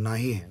वो होना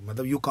ही है.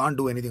 मतलब you can't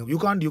do anything.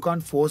 You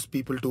can't force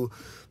people to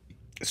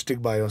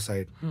stick by your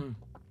side.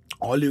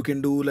 All you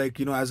can do, like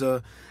you know,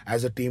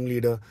 as a team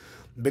leader,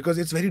 because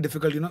it's very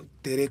difficult, you know.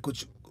 तेरे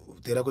कुछ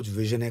तेरा कुछ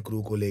विजन है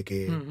crew को लेके,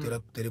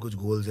 तेरे कुछ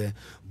goals है,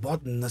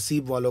 बहुत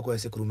नसीब वालों को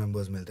ऐसे क्रू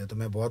मेंबर्स मिलते हैं, तो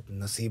मैं बहुत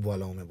नसीब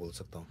वाला हूँ, मैं बोल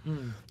सकता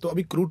हूँ। तो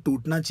अभी क्रू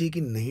टूटना चाहिए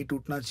कि नहीं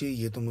टूटना चाहिए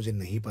ये तो मुझे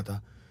नहीं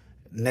पता,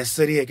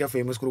 नेसेसरी है क्या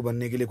फेमस क्रू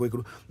बनने के लिए कोई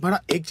क्रू।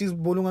 बट एक चीज़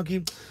बोलूँगा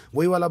कि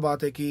वही वाला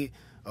बात है कि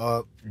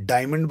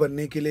डायमंड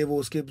बनने के लिए वो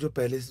उसके जो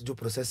पहले जो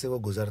प्रोसेस है वो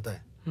गुजरता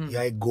है,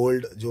 या एक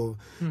गोल्ड जो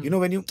यू नो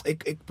व्हेन यू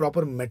एक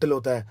प्रॉपर मेटल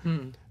होता है,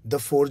 the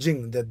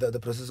forging, the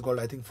process called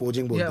I think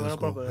forging बोलते हैं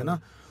उसको, है ना।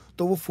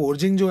 तो वो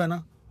फोर्जिंग जो है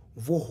ना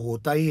वो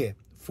होता ही है,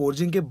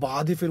 फोर्जिंग के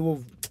बाद ही फिर वो,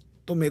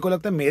 तो मेरे को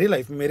लगता है मेरे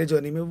लाइफ में, मेरे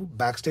जर्नी में वो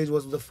backstage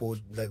was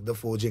the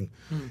forging,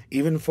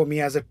 even for me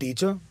as a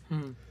teacher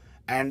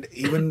and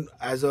even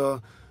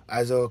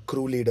as a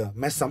crew leader.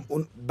 मैं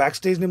उन बैक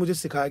स्टेज ने मुझे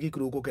सिखाया कि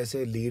क्रू को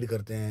कैसे लीड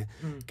करते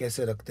हैं,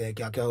 कैसे रखते हैं,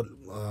 क्या क्या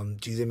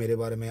चीज़ें मेरे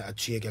बारे में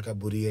अच्छी है, क्या क्या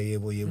बुरी है, ये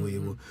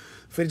वो।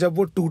 फिर जब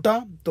वो टूटा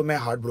तो मैं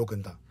हार्ट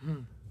ब्रोकन था,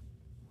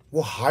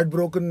 वो हार्ट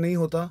ब्रोकन नहीं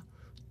होता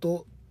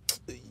तो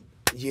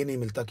ये नहीं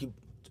मिलता कि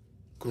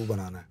क्रू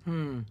बनाना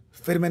है।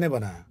 फिर मैंने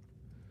बनाया,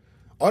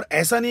 और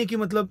ऐसा नहीं है कि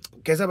मतलब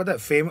कैसा पता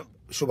है,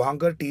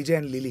 शुभांकर, टीजे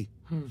एंड लिली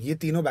ये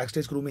तीनों बैक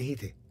स्टेज क्रू में ही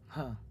थे।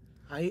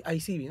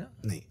 आईसी भी ना?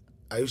 नहीं,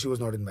 Ayushi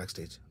was not in back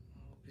stage,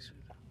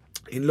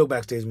 इन लोग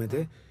बैक स्टेज में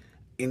थे,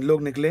 इन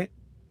लोग निकले,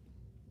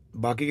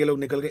 बाकी के लोग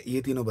निकल गए,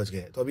 ये तीनों बच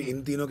गए। तो अभी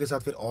इन तीनों के साथ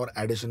फिर और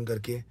एडिशन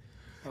करके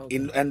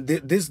इन and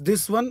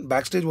this one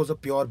backstage was a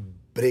pure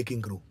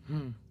breaking crew.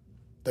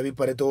 तभी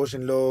परितोष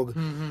इन लोग,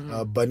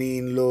 बनी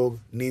इन लोग,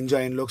 निंजा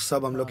इन लोग,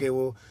 सब हम लोग के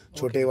वो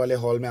छोटे वाले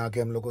हॉल में आके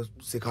हम लोग को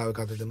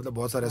सिखाते थे, मतलब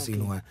बहुत सारा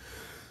सीन हुआ है।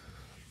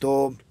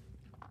 तो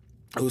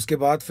उसके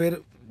बाद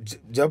फिर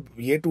जब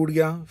ये टूट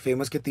गया,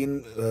 फेमस के 3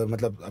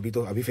 मतलब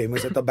अभी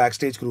फेमस है, तब बैक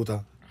स्टेज क्रू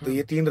था, तो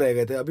ये 3 रह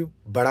गए थे। अभी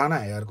बढ़ाना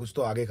है यार, कुछ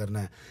तो आगे करना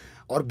है,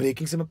 और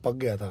ब्रेकिंग से मैं पक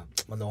गया था,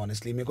 मतलब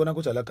ऑनेस्टली मेरे को ना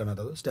कुछ अलग करना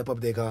था। तो स्टेप अप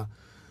देखा,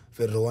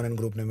 फिर रोहन एंड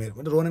ग्रुप ने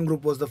Rohan and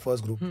group was the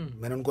first group.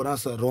 मैंने उनको ना,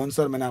 रोहन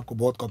सर मैंने आपको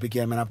बहुत कॉपी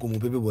किया है, मैंने आपको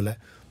मुंह पे भी बोला है,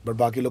 बट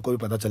बाकी लोग को भी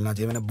पता चलना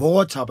चाहिए, मैंने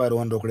बहुत छापा है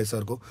रोहन रोकड़े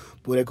सर को,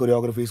 पूरे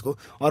कोरियोग्राफीज को,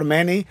 और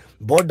मैं नहीं,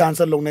 बहुत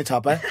डांसर लोग ने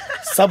छापा है,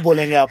 सब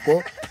बोलेंगे आपको।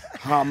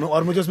 हाँ,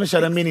 और मुझे उसमें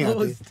शर्म भी नहीं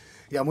आती,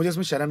 या मुझे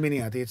इसमें शर्म भी नहीं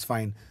आती, इट्स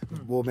फाइन,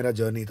 वो मेरा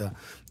जर्नी था।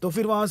 तो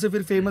फिर वहाँ से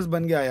फिर फेमस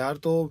बन गया यार।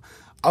 तो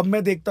अब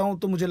मैं देखता हूँ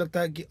तो मुझे लगता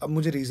है कि अब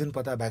मुझे रीज़न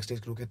पता है बैक स्टेज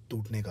क्रू के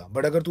टूटने का,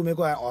 बट अगर तू मेरे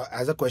को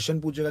एज अ क्वेश्चन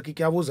पूछेगा कि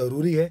क्या वो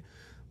ज़रूरी है,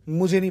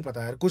 मुझे नहीं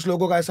पता यार। कुछ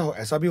लोगों का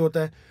ऐसा भी होता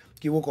है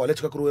कि वो कॉलेज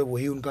का क्रू है,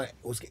 वही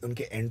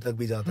उनके एंड तक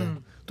भी जाता है।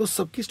 तो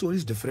सबकी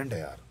स्टोरीज डिफरेंट है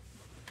यार,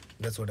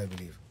 that's what I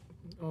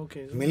believe.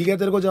 Okay, मिल गया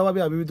तेरे को जवाब,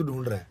 अभी भी तू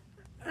ढूंढ रहा है?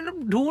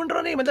 ढूंढ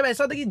रहा नहीं, मतलब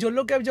ऐसा था कि जो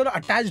लोग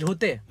अटैच्ड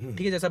होते हैं,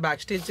 ठीक है, जैसा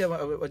बैक स्टेज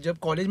जब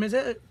कॉलेज में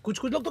से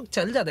कुछ लोग तो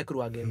चल जाते हैं क्रू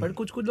आगे, बट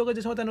कुछ लोग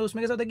जैसा होता है ना,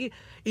 उसमें कैसा होता है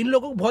कि इन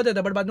लोगों को बहुत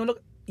ज्यादा, बट बाद में लोग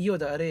ये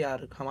होता है, अरे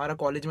यार हमारा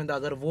कॉलेज में था,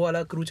 अगर वो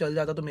वाला क्रू चल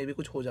जाता तो मे भी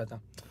कुछ हो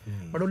जाता,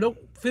 बट वो लोग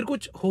फिर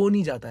कुछ हो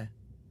नहीं जाता है,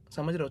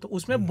 समझ रहे हो। तो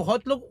उसमें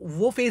बहुत लोग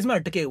वो फेज में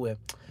अटके हुए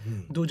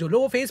हैं, जो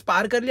लोग वो फेज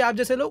पार कर लिया, आप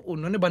जैसे लोग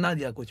उन्होंने बना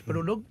दिया कुछ, पर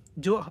वो लोग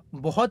जो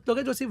बहुत लोग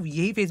हैं जो सिर्फ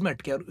यही फेज में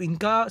अटके, और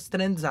इनका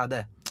स्ट्रेंथ ज्यादा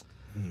है,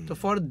 तो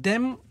फॉर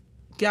देम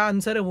क्या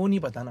आंसर है वो नहीं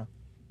पता ना।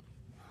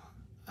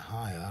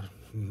 हाँ यार,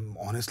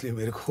 ऑनेस्टली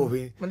मेरे को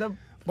भी मतलब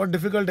बहुत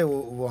डिफिकल्ट है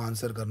वो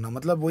आंसर करना,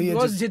 मतलब वही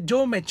है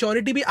जो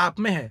मैच्योरिटी भी आप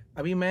में है।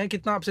 अभी मैं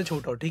कितना आपसे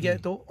छोटा हूँ, ठीक है,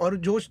 तो और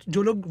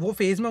जो लोग वो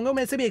फेज में होंगे,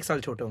 मैं से भी 1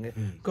 साल छोटे होंगे,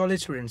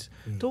 कॉलेज स्टूडेंट्स,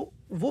 तो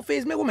वो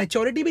फेज में वो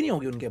मैच्योरिटी भी नहीं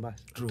होगी उनके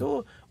पास।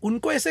 तो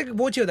उनको ऐसे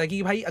वो चाहिए होता है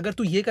कि भाई अगर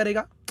तू ये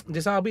करेगा,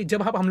 जैसा अभी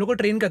जब हम लोग को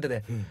ट्रेन करते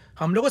थे,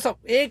 हम लोग को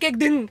सब एक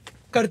दिन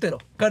करते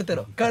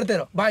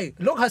रहो भाई,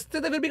 लोग हंसते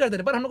थे फिर भी करते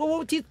थे, पर हम लोग को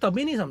वो चीज़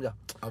तभी नहीं समझा,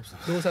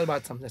 2 साल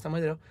बाद समझा,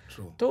 समझ रहे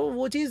हो। तो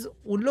वो चीज़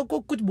उन लोग को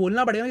कुछ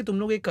बोलना पड़ेगा कि तुम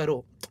लोग ये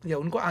करो, या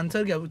उनको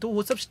आंसर क्या, तो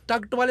वो सब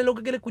स्टक्ड वाले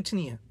लोगों के लिए कुछ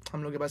नहीं है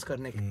हम लोग के पास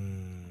करने के।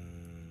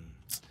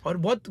 और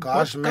बहुत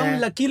कम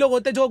लकी लोग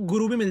होते हैं जो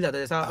गुरु भी मिल जाता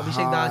है, जैसा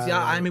अभिषेक दास या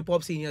I am hip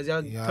hop seniors या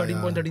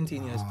 13.13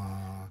 सीनियर्स।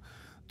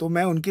 तो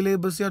मैं उनके लिए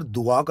बस यार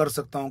दुआ कर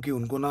सकता हूँ कि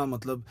उनको ना,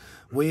 मतलब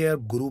वही यार,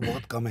 गुरु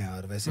बहुत कम है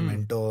यार वैसे,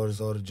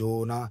 मेंटोर्स, और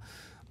जो ना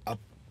अब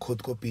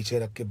खुद को पीछे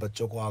रख के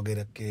बच्चों को आगे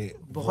रख के,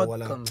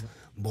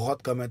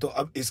 बहुत कम है। तो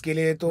अब इसके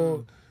लिए तो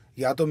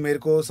या तो मेरे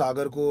को,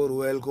 सागर को,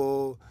 रूएल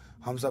को,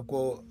 हम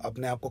सबको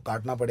अपने आप को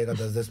काटना पड़ेगा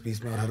 10-10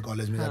 पीस में, और हर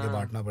कॉलेज में जाके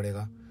बांटना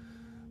पड़ेगा।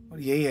 और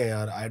यही है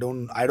यार, I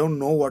don't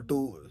know what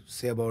to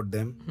say about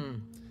them,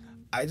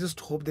 I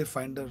just hope they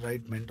find the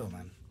right mentor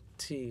man.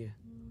 ठीक है।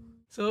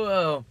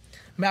 सो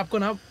मैं आपको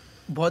ना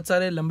बहुत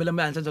सारे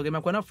लंबे आंसर्स हो गए, मैं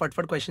आपको ना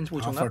फटफट क्वेश्चंस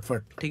पूछूंगा,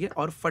 ठीक है,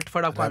 और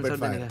फटफट आपको आंसर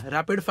देने का,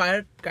 रैपिड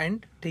फायर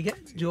काइंड, ठीक है,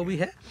 जो भी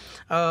है।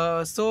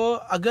 सो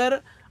अगर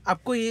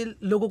आपको ये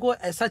लोगों को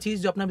ऐसा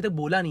चीज़ जो आपने अभी तक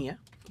बोला नहीं है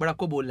बट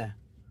आपको बोलना है,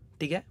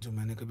 ठीक है, जो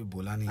मैंने कभी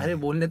बोला नहीं, अरे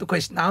बोलने तो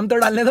क्वेश्चन, नाम तो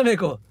डालने दो मेरे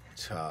को।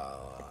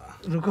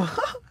 अच्छा रुको,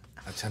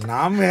 अच्छा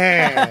नाम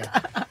है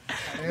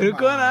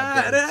रुको ना,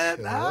 अरे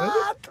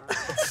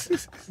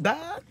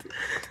दांत।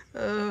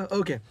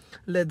 Okay,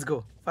 let's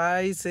go,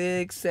 5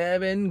 6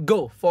 7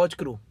 go. Fauj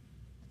crew.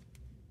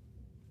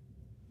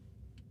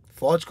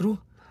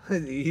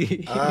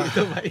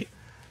 तो भाई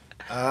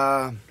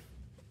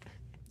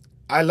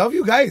I love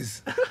you guys.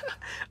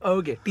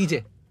 Okay,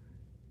 TJ.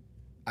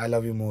 I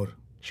love you more.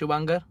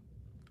 Shubhankar.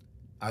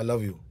 I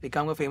love you. एक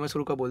काम का फेमस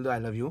क्रू का बोल दो आई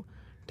लव यू.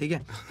 ठीक है.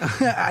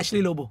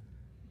 एशली लोबो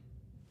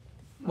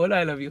बोलो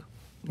आई लव यू.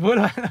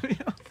 बोलो I love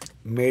you.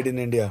 Made in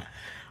India.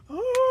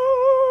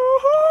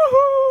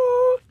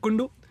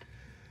 Kundu.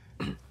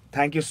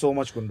 Thank you so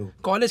much Kundu.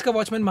 College का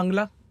वॉचमैन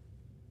मंगला.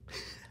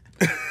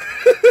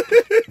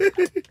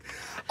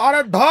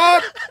 अरे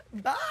धात.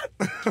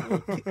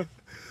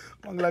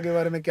 मंगला के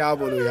बारे में क्या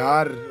बोलूं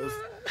यार.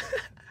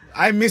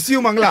 I miss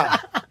you Mangala.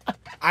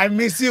 I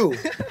miss you.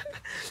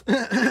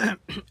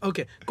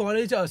 Okay.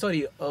 College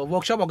sorry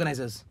workshop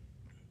organisers.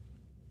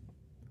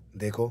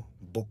 देखो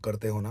बुक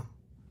करते हो ना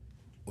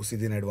उसी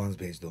दिन एडवांस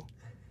भेज दो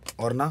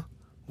और ना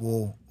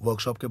वो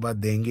वर्कशॉप के बाद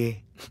देंगे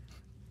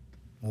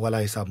वो वाला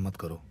हिसाब मत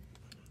करो.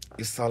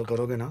 इस साल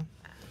करोगे ना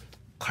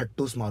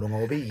खट्टूस मारूंगा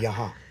वो भी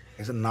यहाँ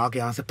ऐसे नाक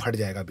यहाँ से फट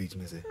जाएगा बीच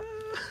में से.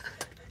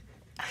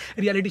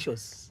 Reality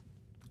shows.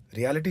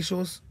 रियलिटी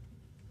शोज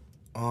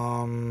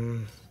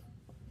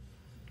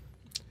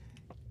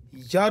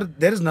यार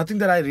there is nothing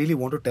that I really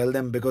want to tell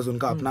them because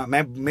उनका अपना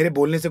मैं मेरे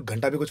बोलने से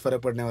घंटा भी कुछ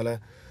फर्क पड़ने वाला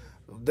है.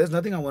 There is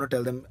nothing I want to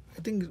tell them.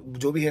 I think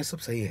जो भी है सब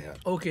सही है यार.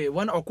 ओके.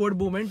 वन ऑकवर्ड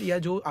मोमेंट या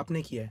जो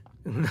आपने किया है.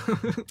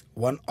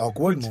 One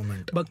awkward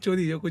moment.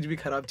 बकचोदी जो कुछ भी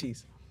खराब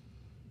चीज.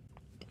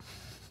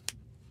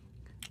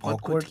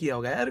 ऑकवर्ड किया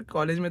होगा यार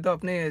कॉलेज में. तो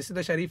अपने ऐसे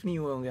तो शरीफ नहीं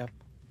हुए होंगे आप.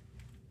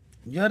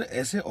 यार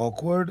ऐसे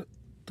ऑकवर्ड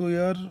तो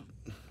यार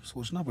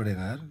सोचना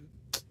पड़ेगा यार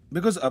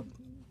बिकॉज अब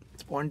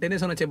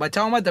स्पॉन्टेनियस होना चाहिए.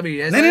 बचाओ मत अभी.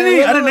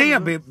 नहीं अरे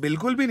नहीं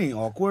बिल्कुल भी नहीं.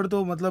 ऑकवर्ड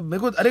तो मतलब मेरे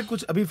को अरे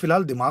कुछ अभी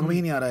फिलहाल दिमाग में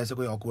ही नहीं आ रहा है ऐसे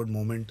कोई ऑकवर्ड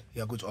मोमेंट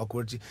या कुछ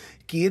ऑकवर्ड चीज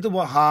कि ये तो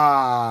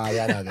हाँ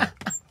याद आ गया.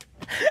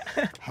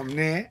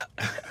 हमने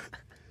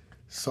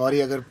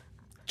सॉरी अगर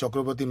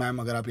चक्रवर्ती मैम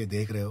अगर आप ये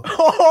देख रहे हो.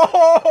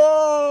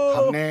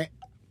 हमने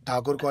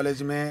ठाकुर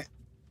कॉलेज में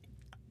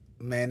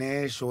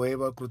मैंने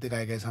शोएब और कृतिक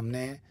आए गए.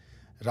 हमने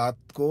रात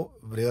को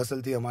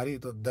रिहर्सल थी हमारी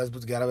तो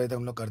 10-11 बजे तक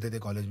हम लोग करते थे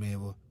कॉलेज में ये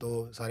वो.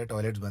 तो सारे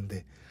टॉयलेट्स बंद थे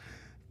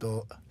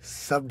तो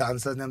सब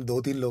डांसर्स ने हम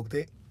 2-3 लोग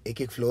थे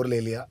एक फ्लोर ले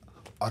लिया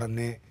और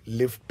हमने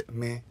लिफ्ट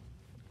में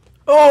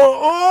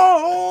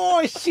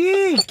ओ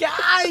शी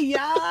क्या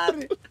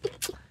यार.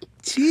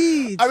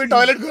 छी अभी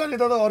टॉयलेट खुला नहीं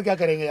था तो और क्या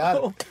करेंगे यार.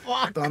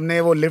 तो हमने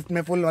वो लिफ्ट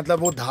में फुल मतलब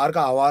वो धार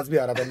का आवाज भी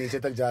आ रहा था नीचे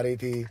तक जा रही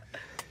थी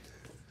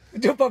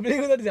जो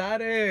पब्लिक उधर जा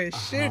रहे हैं.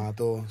 शिट. हाँ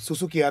तो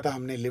सुसु किया था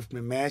हमने लिफ्ट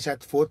में. मैं शायद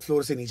 4th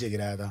फ्लोर से नीचे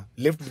गिराया था.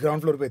 लिफ्ट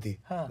ग्राउंड फ्लोर पे थी.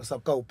 हाँ. तो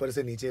सबका ऊपर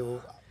से नीचे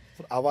वो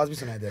आवाज भी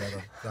सुनाई दे रहा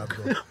था रात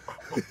को.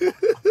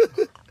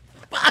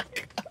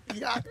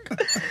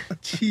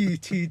 छी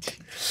छी छी.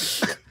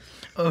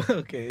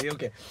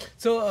 Okay.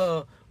 So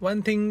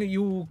one thing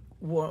you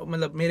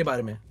मतलब मेरे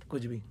बारे में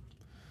कुछ भी.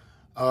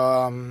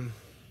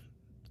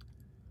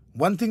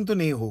 वन थिंग तो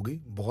नहीं होगी.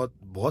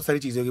 बहुत सारी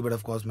चीज़ें होगी बट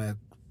ऑफ कोर्स मैं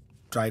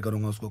ट्राई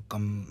करूँगा उसको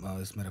कम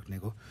इसमें रखने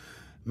को.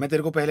 मैं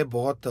तेरे को पहले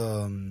बहुत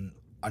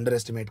अंडर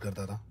एस्टिमेट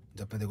करता था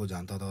जब मैं तेरे को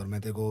जानता था. और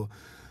मैं तेरे को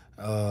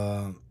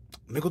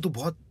मेरे को तो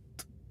बहुत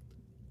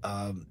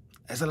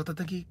ऐसा लगता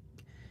था कि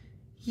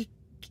ये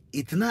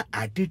इतना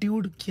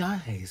एटीट्यूड क्या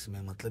है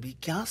इसमें. मतलब ये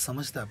क्या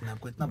समझता है अपने आप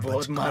को. इतना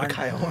बहुत मार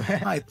खाया हूँ मैं.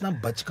 हाँ इतना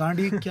बचकांड.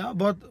 ये क्या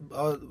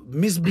बहुत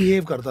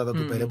मिसबिहेव करता था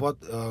तू पहले बहुत.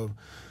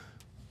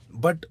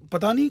 बट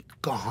पता नहीं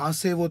कहाँ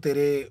से वो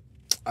तेरे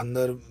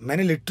अंदर.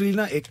 मैंने लिटरली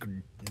ना एक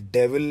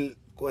डेविल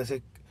को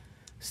ऐसे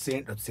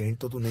सेंट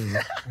तो तू नहीं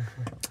है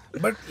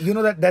but you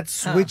know that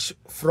switch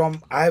from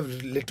I have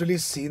literally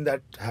seen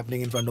that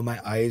happening in front of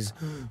my eyes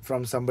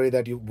from somebody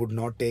that you would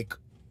not take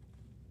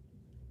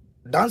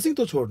dancing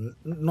तो छोड़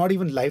नॉट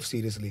इवन लाइफ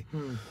सीरियसली.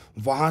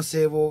 वहाँ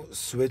से वो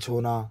स्विच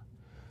होना.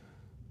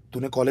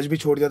 तूने कॉलेज भी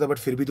छोड़ दिया था बट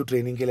फिर भी तू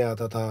ट्रेनिंग के लिए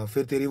आता था.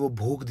 फिर तेरी वो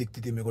भूख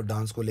दिखती थी मेरे को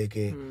डांस को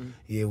लेके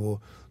ये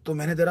वो. तो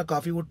मैंने तेरा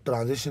काफ़ी वो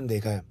ट्रांजिशन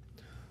देखा है.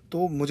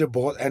 तो मुझे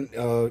बहुत and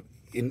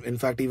in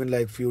fact even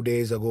like few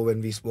days ago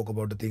when we spoke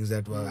about the things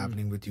that were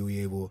happening with you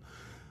ye wo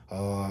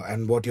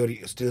and what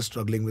you're still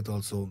struggling with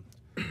also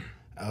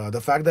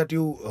the fact that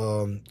you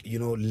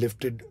you know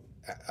lifted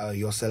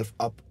yourself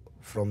up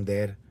from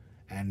there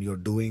and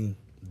you're doing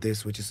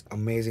this which is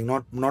amazing.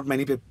 Not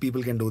many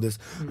people can do this.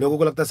 लोगों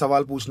को लगता है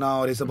सवाल पूछना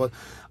और ये सब बहुत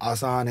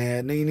आसान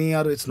है. नहीं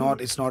यार it's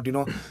not you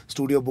know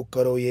studio book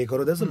करो ये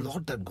करो. there's a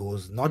lot that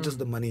goes not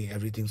just the money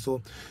everything. So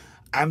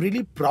I'm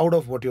really proud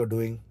of what you're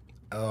doing.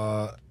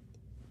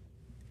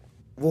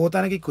 वो होता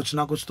है ना कि कुछ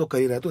ना कुछ तो कर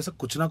ही रहा है. तो ऐसा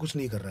कुछ ना कुछ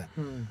नहीं कर रहा है.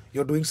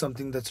 You are doing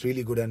something that's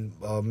really good. And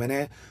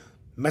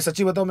मैं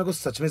सच्ची बताऊँ मेरे को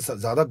सच में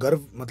ज़्यादा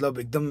गर्व मतलब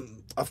एकदम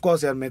ऑफ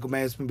कोर्स यार मेरे को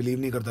मैं इसमें बिलीव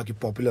नहीं करता कि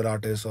पॉपुलर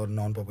आर्टिस्ट और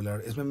नॉन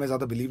पॉपुलर इसमें मैं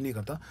ज़्यादा बिलीव नहीं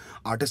करता.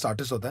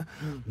 आर्टिस्ट होता है.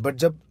 बट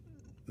जब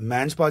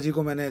मैंस पाजी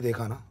को मैंने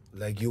देखा ना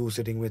like you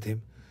sitting with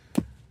him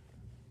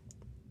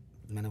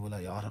मैंने बोला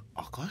यार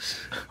आकाश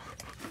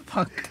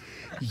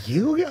ये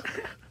हो गया.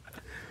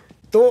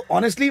 तो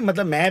ऑनेस्टली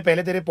मतलब मैं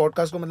पहले तेरे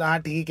पॉडकास्ट को मतलब हाँ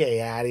ठीक है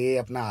यार ये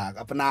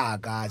अपना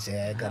आकाश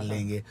है कर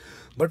लेंगे.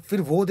 बट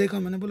फिर वो देखा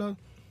मैंने बोला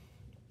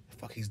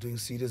fuck he's doing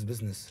serious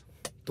business.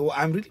 तो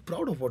I'm really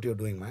proud of what you're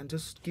doing man.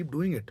 Just keep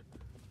doing it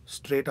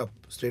straight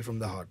up straight from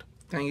the heart.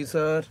 Thank you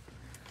sir.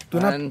 तू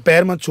ना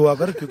पैर मत छुआ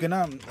कर, क्योंकि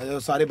ना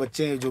सारे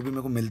बच्चे जो भी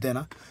मेरे को मिलते हैं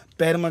ना,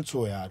 पैर मत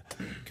छुओ यार,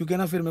 क्योंकि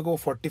ना फिर मेरे को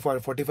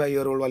 45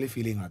 ईयर ओल्ड वाली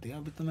फीलिंग आती है।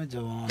 अभी तो मैं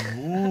जवान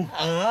हूँ।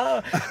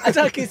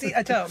 अच्छा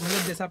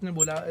मतलब जैसा आपने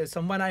बोला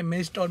समवन आई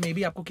मिस्ड, और मे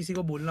बी आपको किसी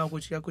को बोलना हो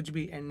कुछ या कुछ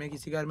भी एंड में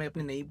किसी का मैं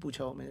अपने नहीं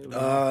पूछा हो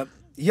मैं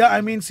Yeah,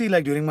 I mean, see,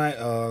 like during my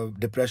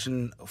depression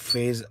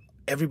phase,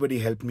 everybody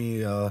helped me.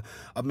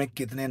 अब मैं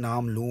कितने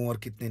नाम लूँ और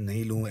कितने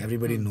नहीं लूँ,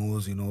 everybody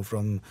knows, you know,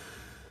 from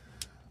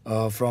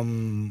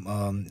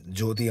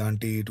Jyoti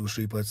aunty to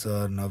Shripad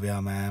sir, Navya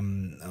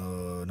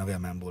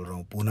ma'am बोल रहा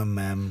हूँ, Poonam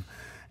ma'am,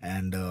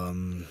 and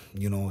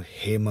you know,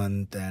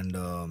 Hemant and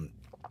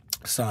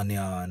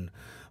Sanya and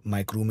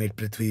my crewmate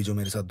Prithvi जो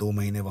मेरे साथ 2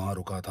 महीने वहाँ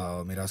रुका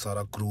था, मेरा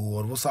सारा क्रू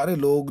और वो सारे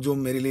लोग जो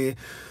मेरे लिए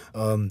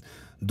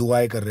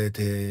दुआएं कर रहे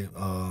थे,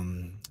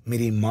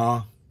 मेरी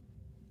माँ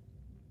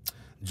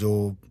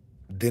जो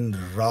दिन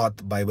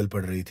रात बाइबल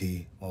पढ़ रही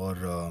थी, और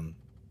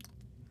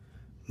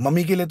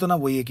मम्मी के लिए तो ना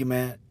वही है कि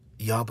मैं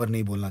यहाँ पर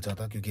नहीं बोलना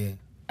चाहता, क्योंकि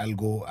I'll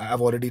go,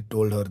 I've already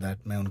told her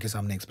that मैं उनके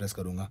सामने एक्सप्रेस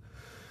करूँगा,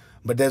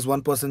 बट there's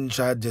one person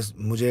शायद जिस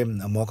मुझे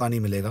मौका नहीं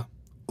मिलेगा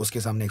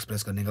उसके सामने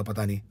एक्सप्रेस करने का,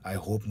 पता नहीं, आई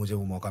होप मुझे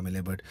वो मौका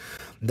मिले, but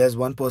there's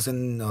one person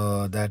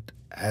that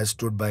has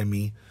stood by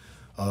me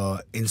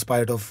in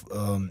spite of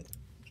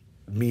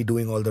me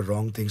doing all the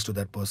wrong things to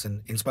that person,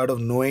 in spite of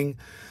knowing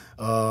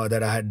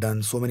that I had done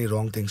so many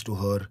wrong things to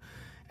her,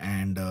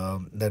 and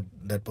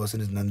that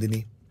person is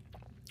Nandini.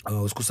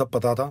 उसको सब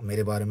पता था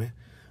मेरे बारे में,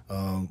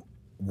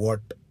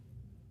 what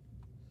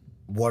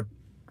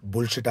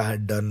bullshit I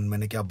had done,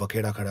 मैंने क्या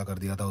बखेड़ा खड़ा कर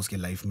दिया था उसकी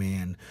लाइफ में,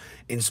 and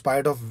in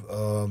spite of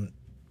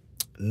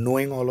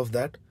knowing all of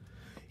that,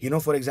 you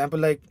know, for example,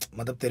 like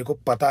मतलब तेरे को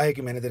पता है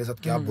कि मैंने तेरे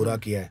साथ क्या बुरा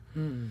किया है,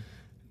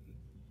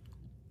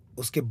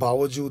 उसके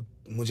बावजूद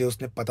मुझे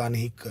उसने पता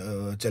नहीं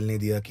चलने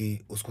दिया कि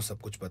उसको सब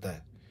कुछ पता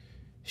है.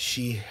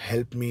 She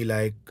helped me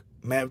like,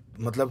 मैं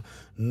मतलब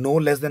no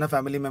less than a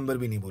family member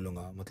भी नहीं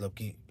बोलूँगा, मतलब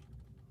कि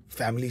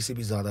फैमिली से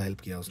भी ज़्यादा हेल्प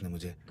किया उसने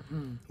मुझे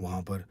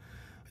वहाँ पर.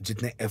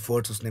 जितने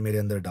एफर्ट्स उसने मेरे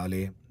अंदर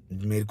डाले,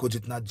 मेरे को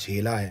जितना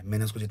झेला है,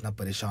 मैंने उसको जितना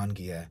परेशान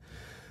किया है,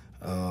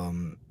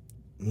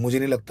 मुझे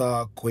नहीं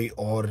लगता कोई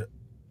और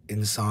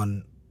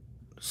इंसान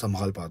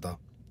संभाल पाता.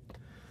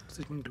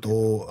 तो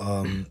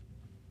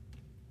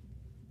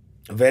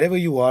wherever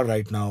you are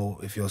right now,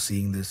 if you're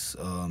seeing this,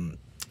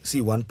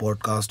 see one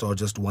podcast or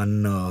just one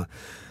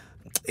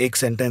एक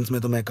सेंटेंस में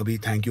तो मैं कभी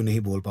थैंक यू नहीं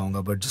बोल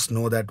पाऊंगा, but just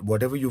know that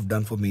whatever you've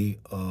done for me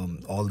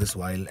all this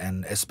while,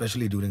 and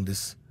especially during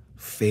this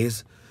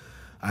phase,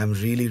 I'm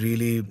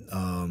really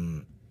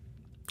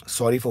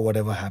sorry for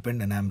whatever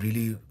happened, and I'm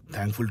really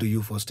thankful to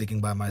you for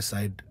sticking by my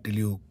side till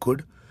you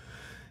could,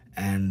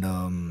 and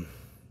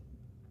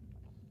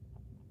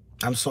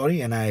I'm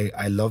sorry, and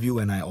I love you,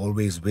 and I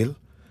always will,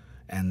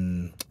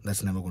 and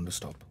that's never going to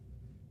stop.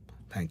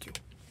 Thank you.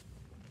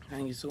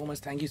 Thank you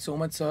so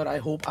much sir. I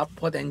hope आप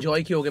बहुत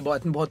enjoy किए होगे,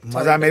 बहुत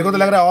मजा. मेरे को तो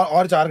लग रहा है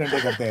और 4 घंटे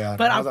करते हैं यार.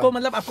 पर आपको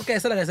मतलब आपको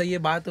कैसा लगा सर ये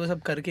बात वो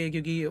सब करके,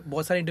 क्योंकि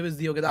बहुत सारे इंटरव्यूज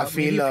दिए होगे, तो आप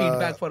मेरी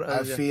feedback for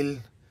I feel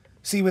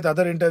see with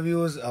other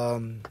interviews,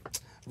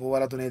 वो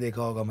वाला तो नहीं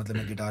देखा होगा, मतलब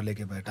मैं गिटार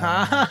लेके बैठा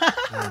हूं,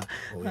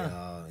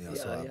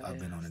 I've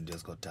been on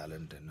India's Got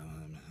Talent, and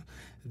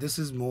this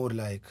is more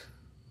like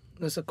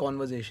It's a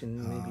conversation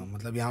maybe.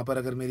 मतलब यहाँ पर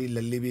अगर मेरी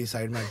लल्ली भी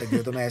साइड में अटक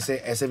गई तो मैं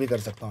ऐसे भी कर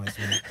सकता हूँ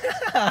इसमें.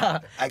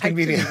 I can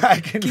be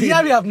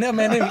किया भी आपने,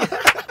 मैंने भी.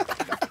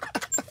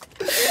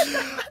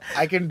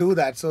 I can do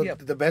that. So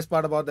the best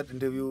part about that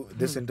interview,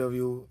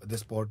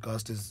 this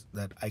podcast is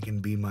that I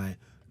can be my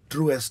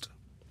truest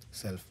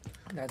self.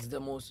 That's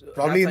the most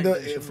probably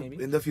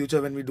in the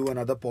future when we do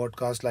another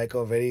podcast, like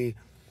a very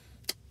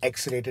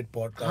X-rated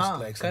podcast,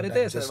 like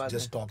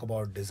just talk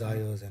about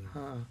desires and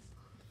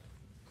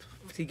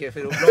ठीक है,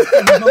 फिर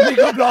mummy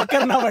को block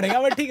करना पड़ेगा,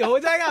 but ठीक है, हो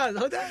जाएगा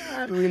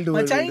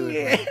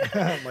मचाएंगे.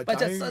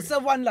 अच्छा sir,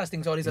 one last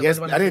thing, sorry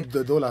sir. अरे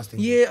दो लास्ट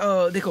थिंग. ये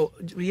देखो,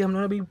 ये हम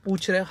लोग अभी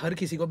पूछ रहे हैं हर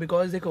किसी को,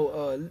 बिकॉज देखो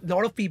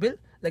lot of people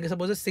like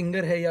suppose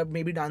singer है या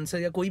मे बी डांसर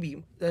या कोई भी,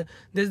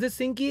 दिस दिस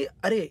थिंग कि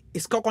अरे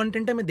इसका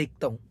कंटेंट है, मैं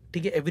देखता हूँ,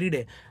 ठीक है, एवरी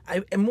डे.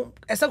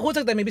 ऐसा हो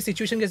सकता है मे बी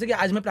सिचुएशन जैसे कि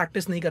आज मैं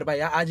प्रैक्टिस नहीं कर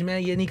पाया, आज मैं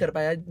ये नहीं कर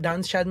पाया,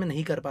 डांस शायद मैं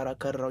नहीं कर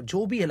रहा हूँ,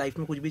 जो भी है लाइफ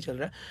में कुछ भी चल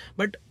रहा है,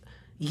 बट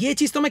ये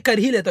चीज़ तो मैं कर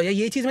ही लेता हूँ, या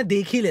ये चीज़ मैं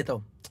देख ही लेता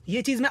हूँ.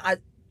 ये चीज़ मैं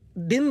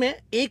दिन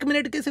में 1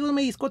 मिनट के से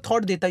मैं इसको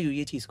थॉट देता ही हूँ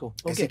ये चीज़ को.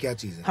 ऐसी क्या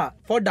चीज़ है? हाँ,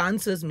 फॉर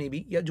डांसर्स मे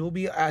बी, या जो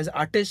भी एज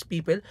आर्टिस्ट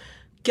पीपल,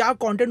 क्या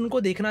कंटेंट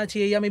उनको देखना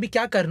चाहिए या मे बी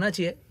क्या करना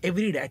चाहिए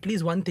every day,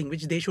 at least one thing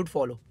which they should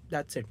follow,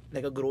 that's it,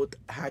 like a growth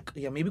hack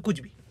या मे बी कुछ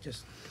भी,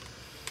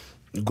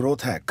 just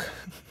growth hack,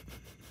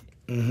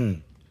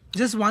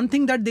 just one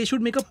thing that they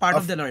should make a part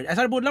of their life.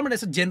 ऐसा बोलना, but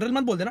ऐसा general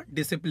मत बोल देना.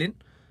 Discipline,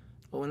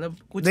 मतलब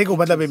कुछ देखो,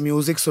 मतलब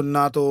म्यूजिक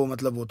सुनना तो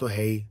मतलब वो तो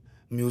है ही,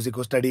 म्यूजिक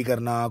को स्टडी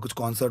करना, कुछ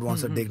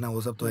कॉन्सर्ट देखना,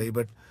 वो सब तो है ही,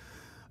 बट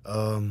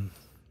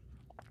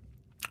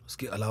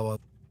उसके अलावा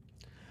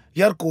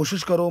यार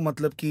कोशिश करो,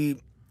 मतलब कि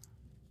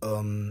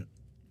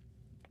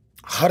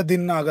हर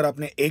दिन ना अगर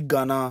आपने एक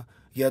गाना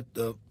या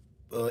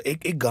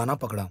एक गाना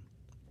पकड़ा,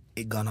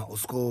 एक गाना,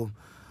 उसको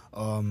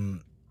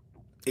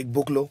एक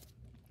बुक लो,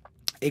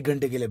 1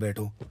 घंटे के लिए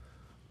बैठो,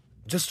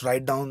 just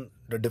write down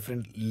the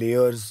different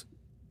layers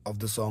of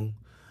the song,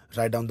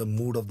 write down the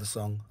mood of the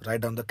song,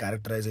 write down the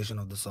characterization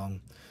of the song,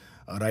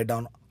 write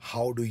down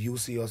how do you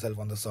see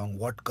yourself on the song,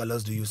 what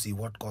colors do you see,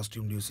 what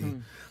costume do you see,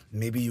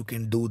 maybe you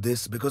can do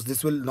this, because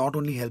this will not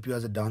only help you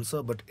as a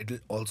dancer but it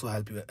will also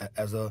help you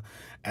as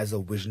a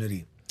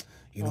visionary,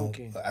 you know,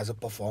 as a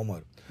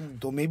performer.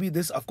 So maybe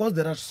this, of course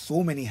there are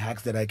so many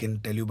hacks that I can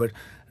tell you, but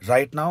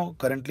right now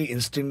currently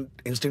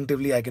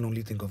instinctively I can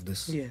only think of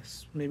this.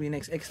 Yes, maybe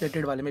next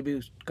X-rated वाले में भी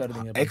कर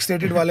देंगे.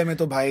 X-rated वाले में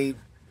तो भाई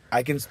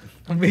I can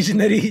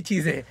visionary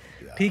चीज है.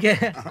 ठीक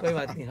है, कोई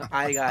बात नहीं,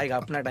 आएगा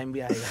अपना टाइम भी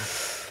आएगा.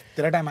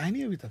 तेरा टाइम आया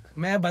नहीं अभी तक?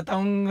 मैं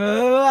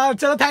बताऊंगा.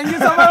 चलो, thank you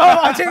so much for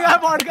watching our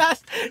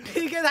podcast.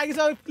 ठीक है, thank you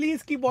so much.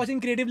 Please keep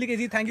watching creatively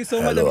KG. Thank you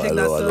so much Abhishek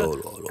Das sir,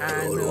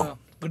 and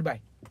good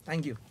bye.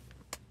 Thank you.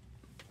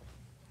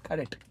 Got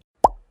it.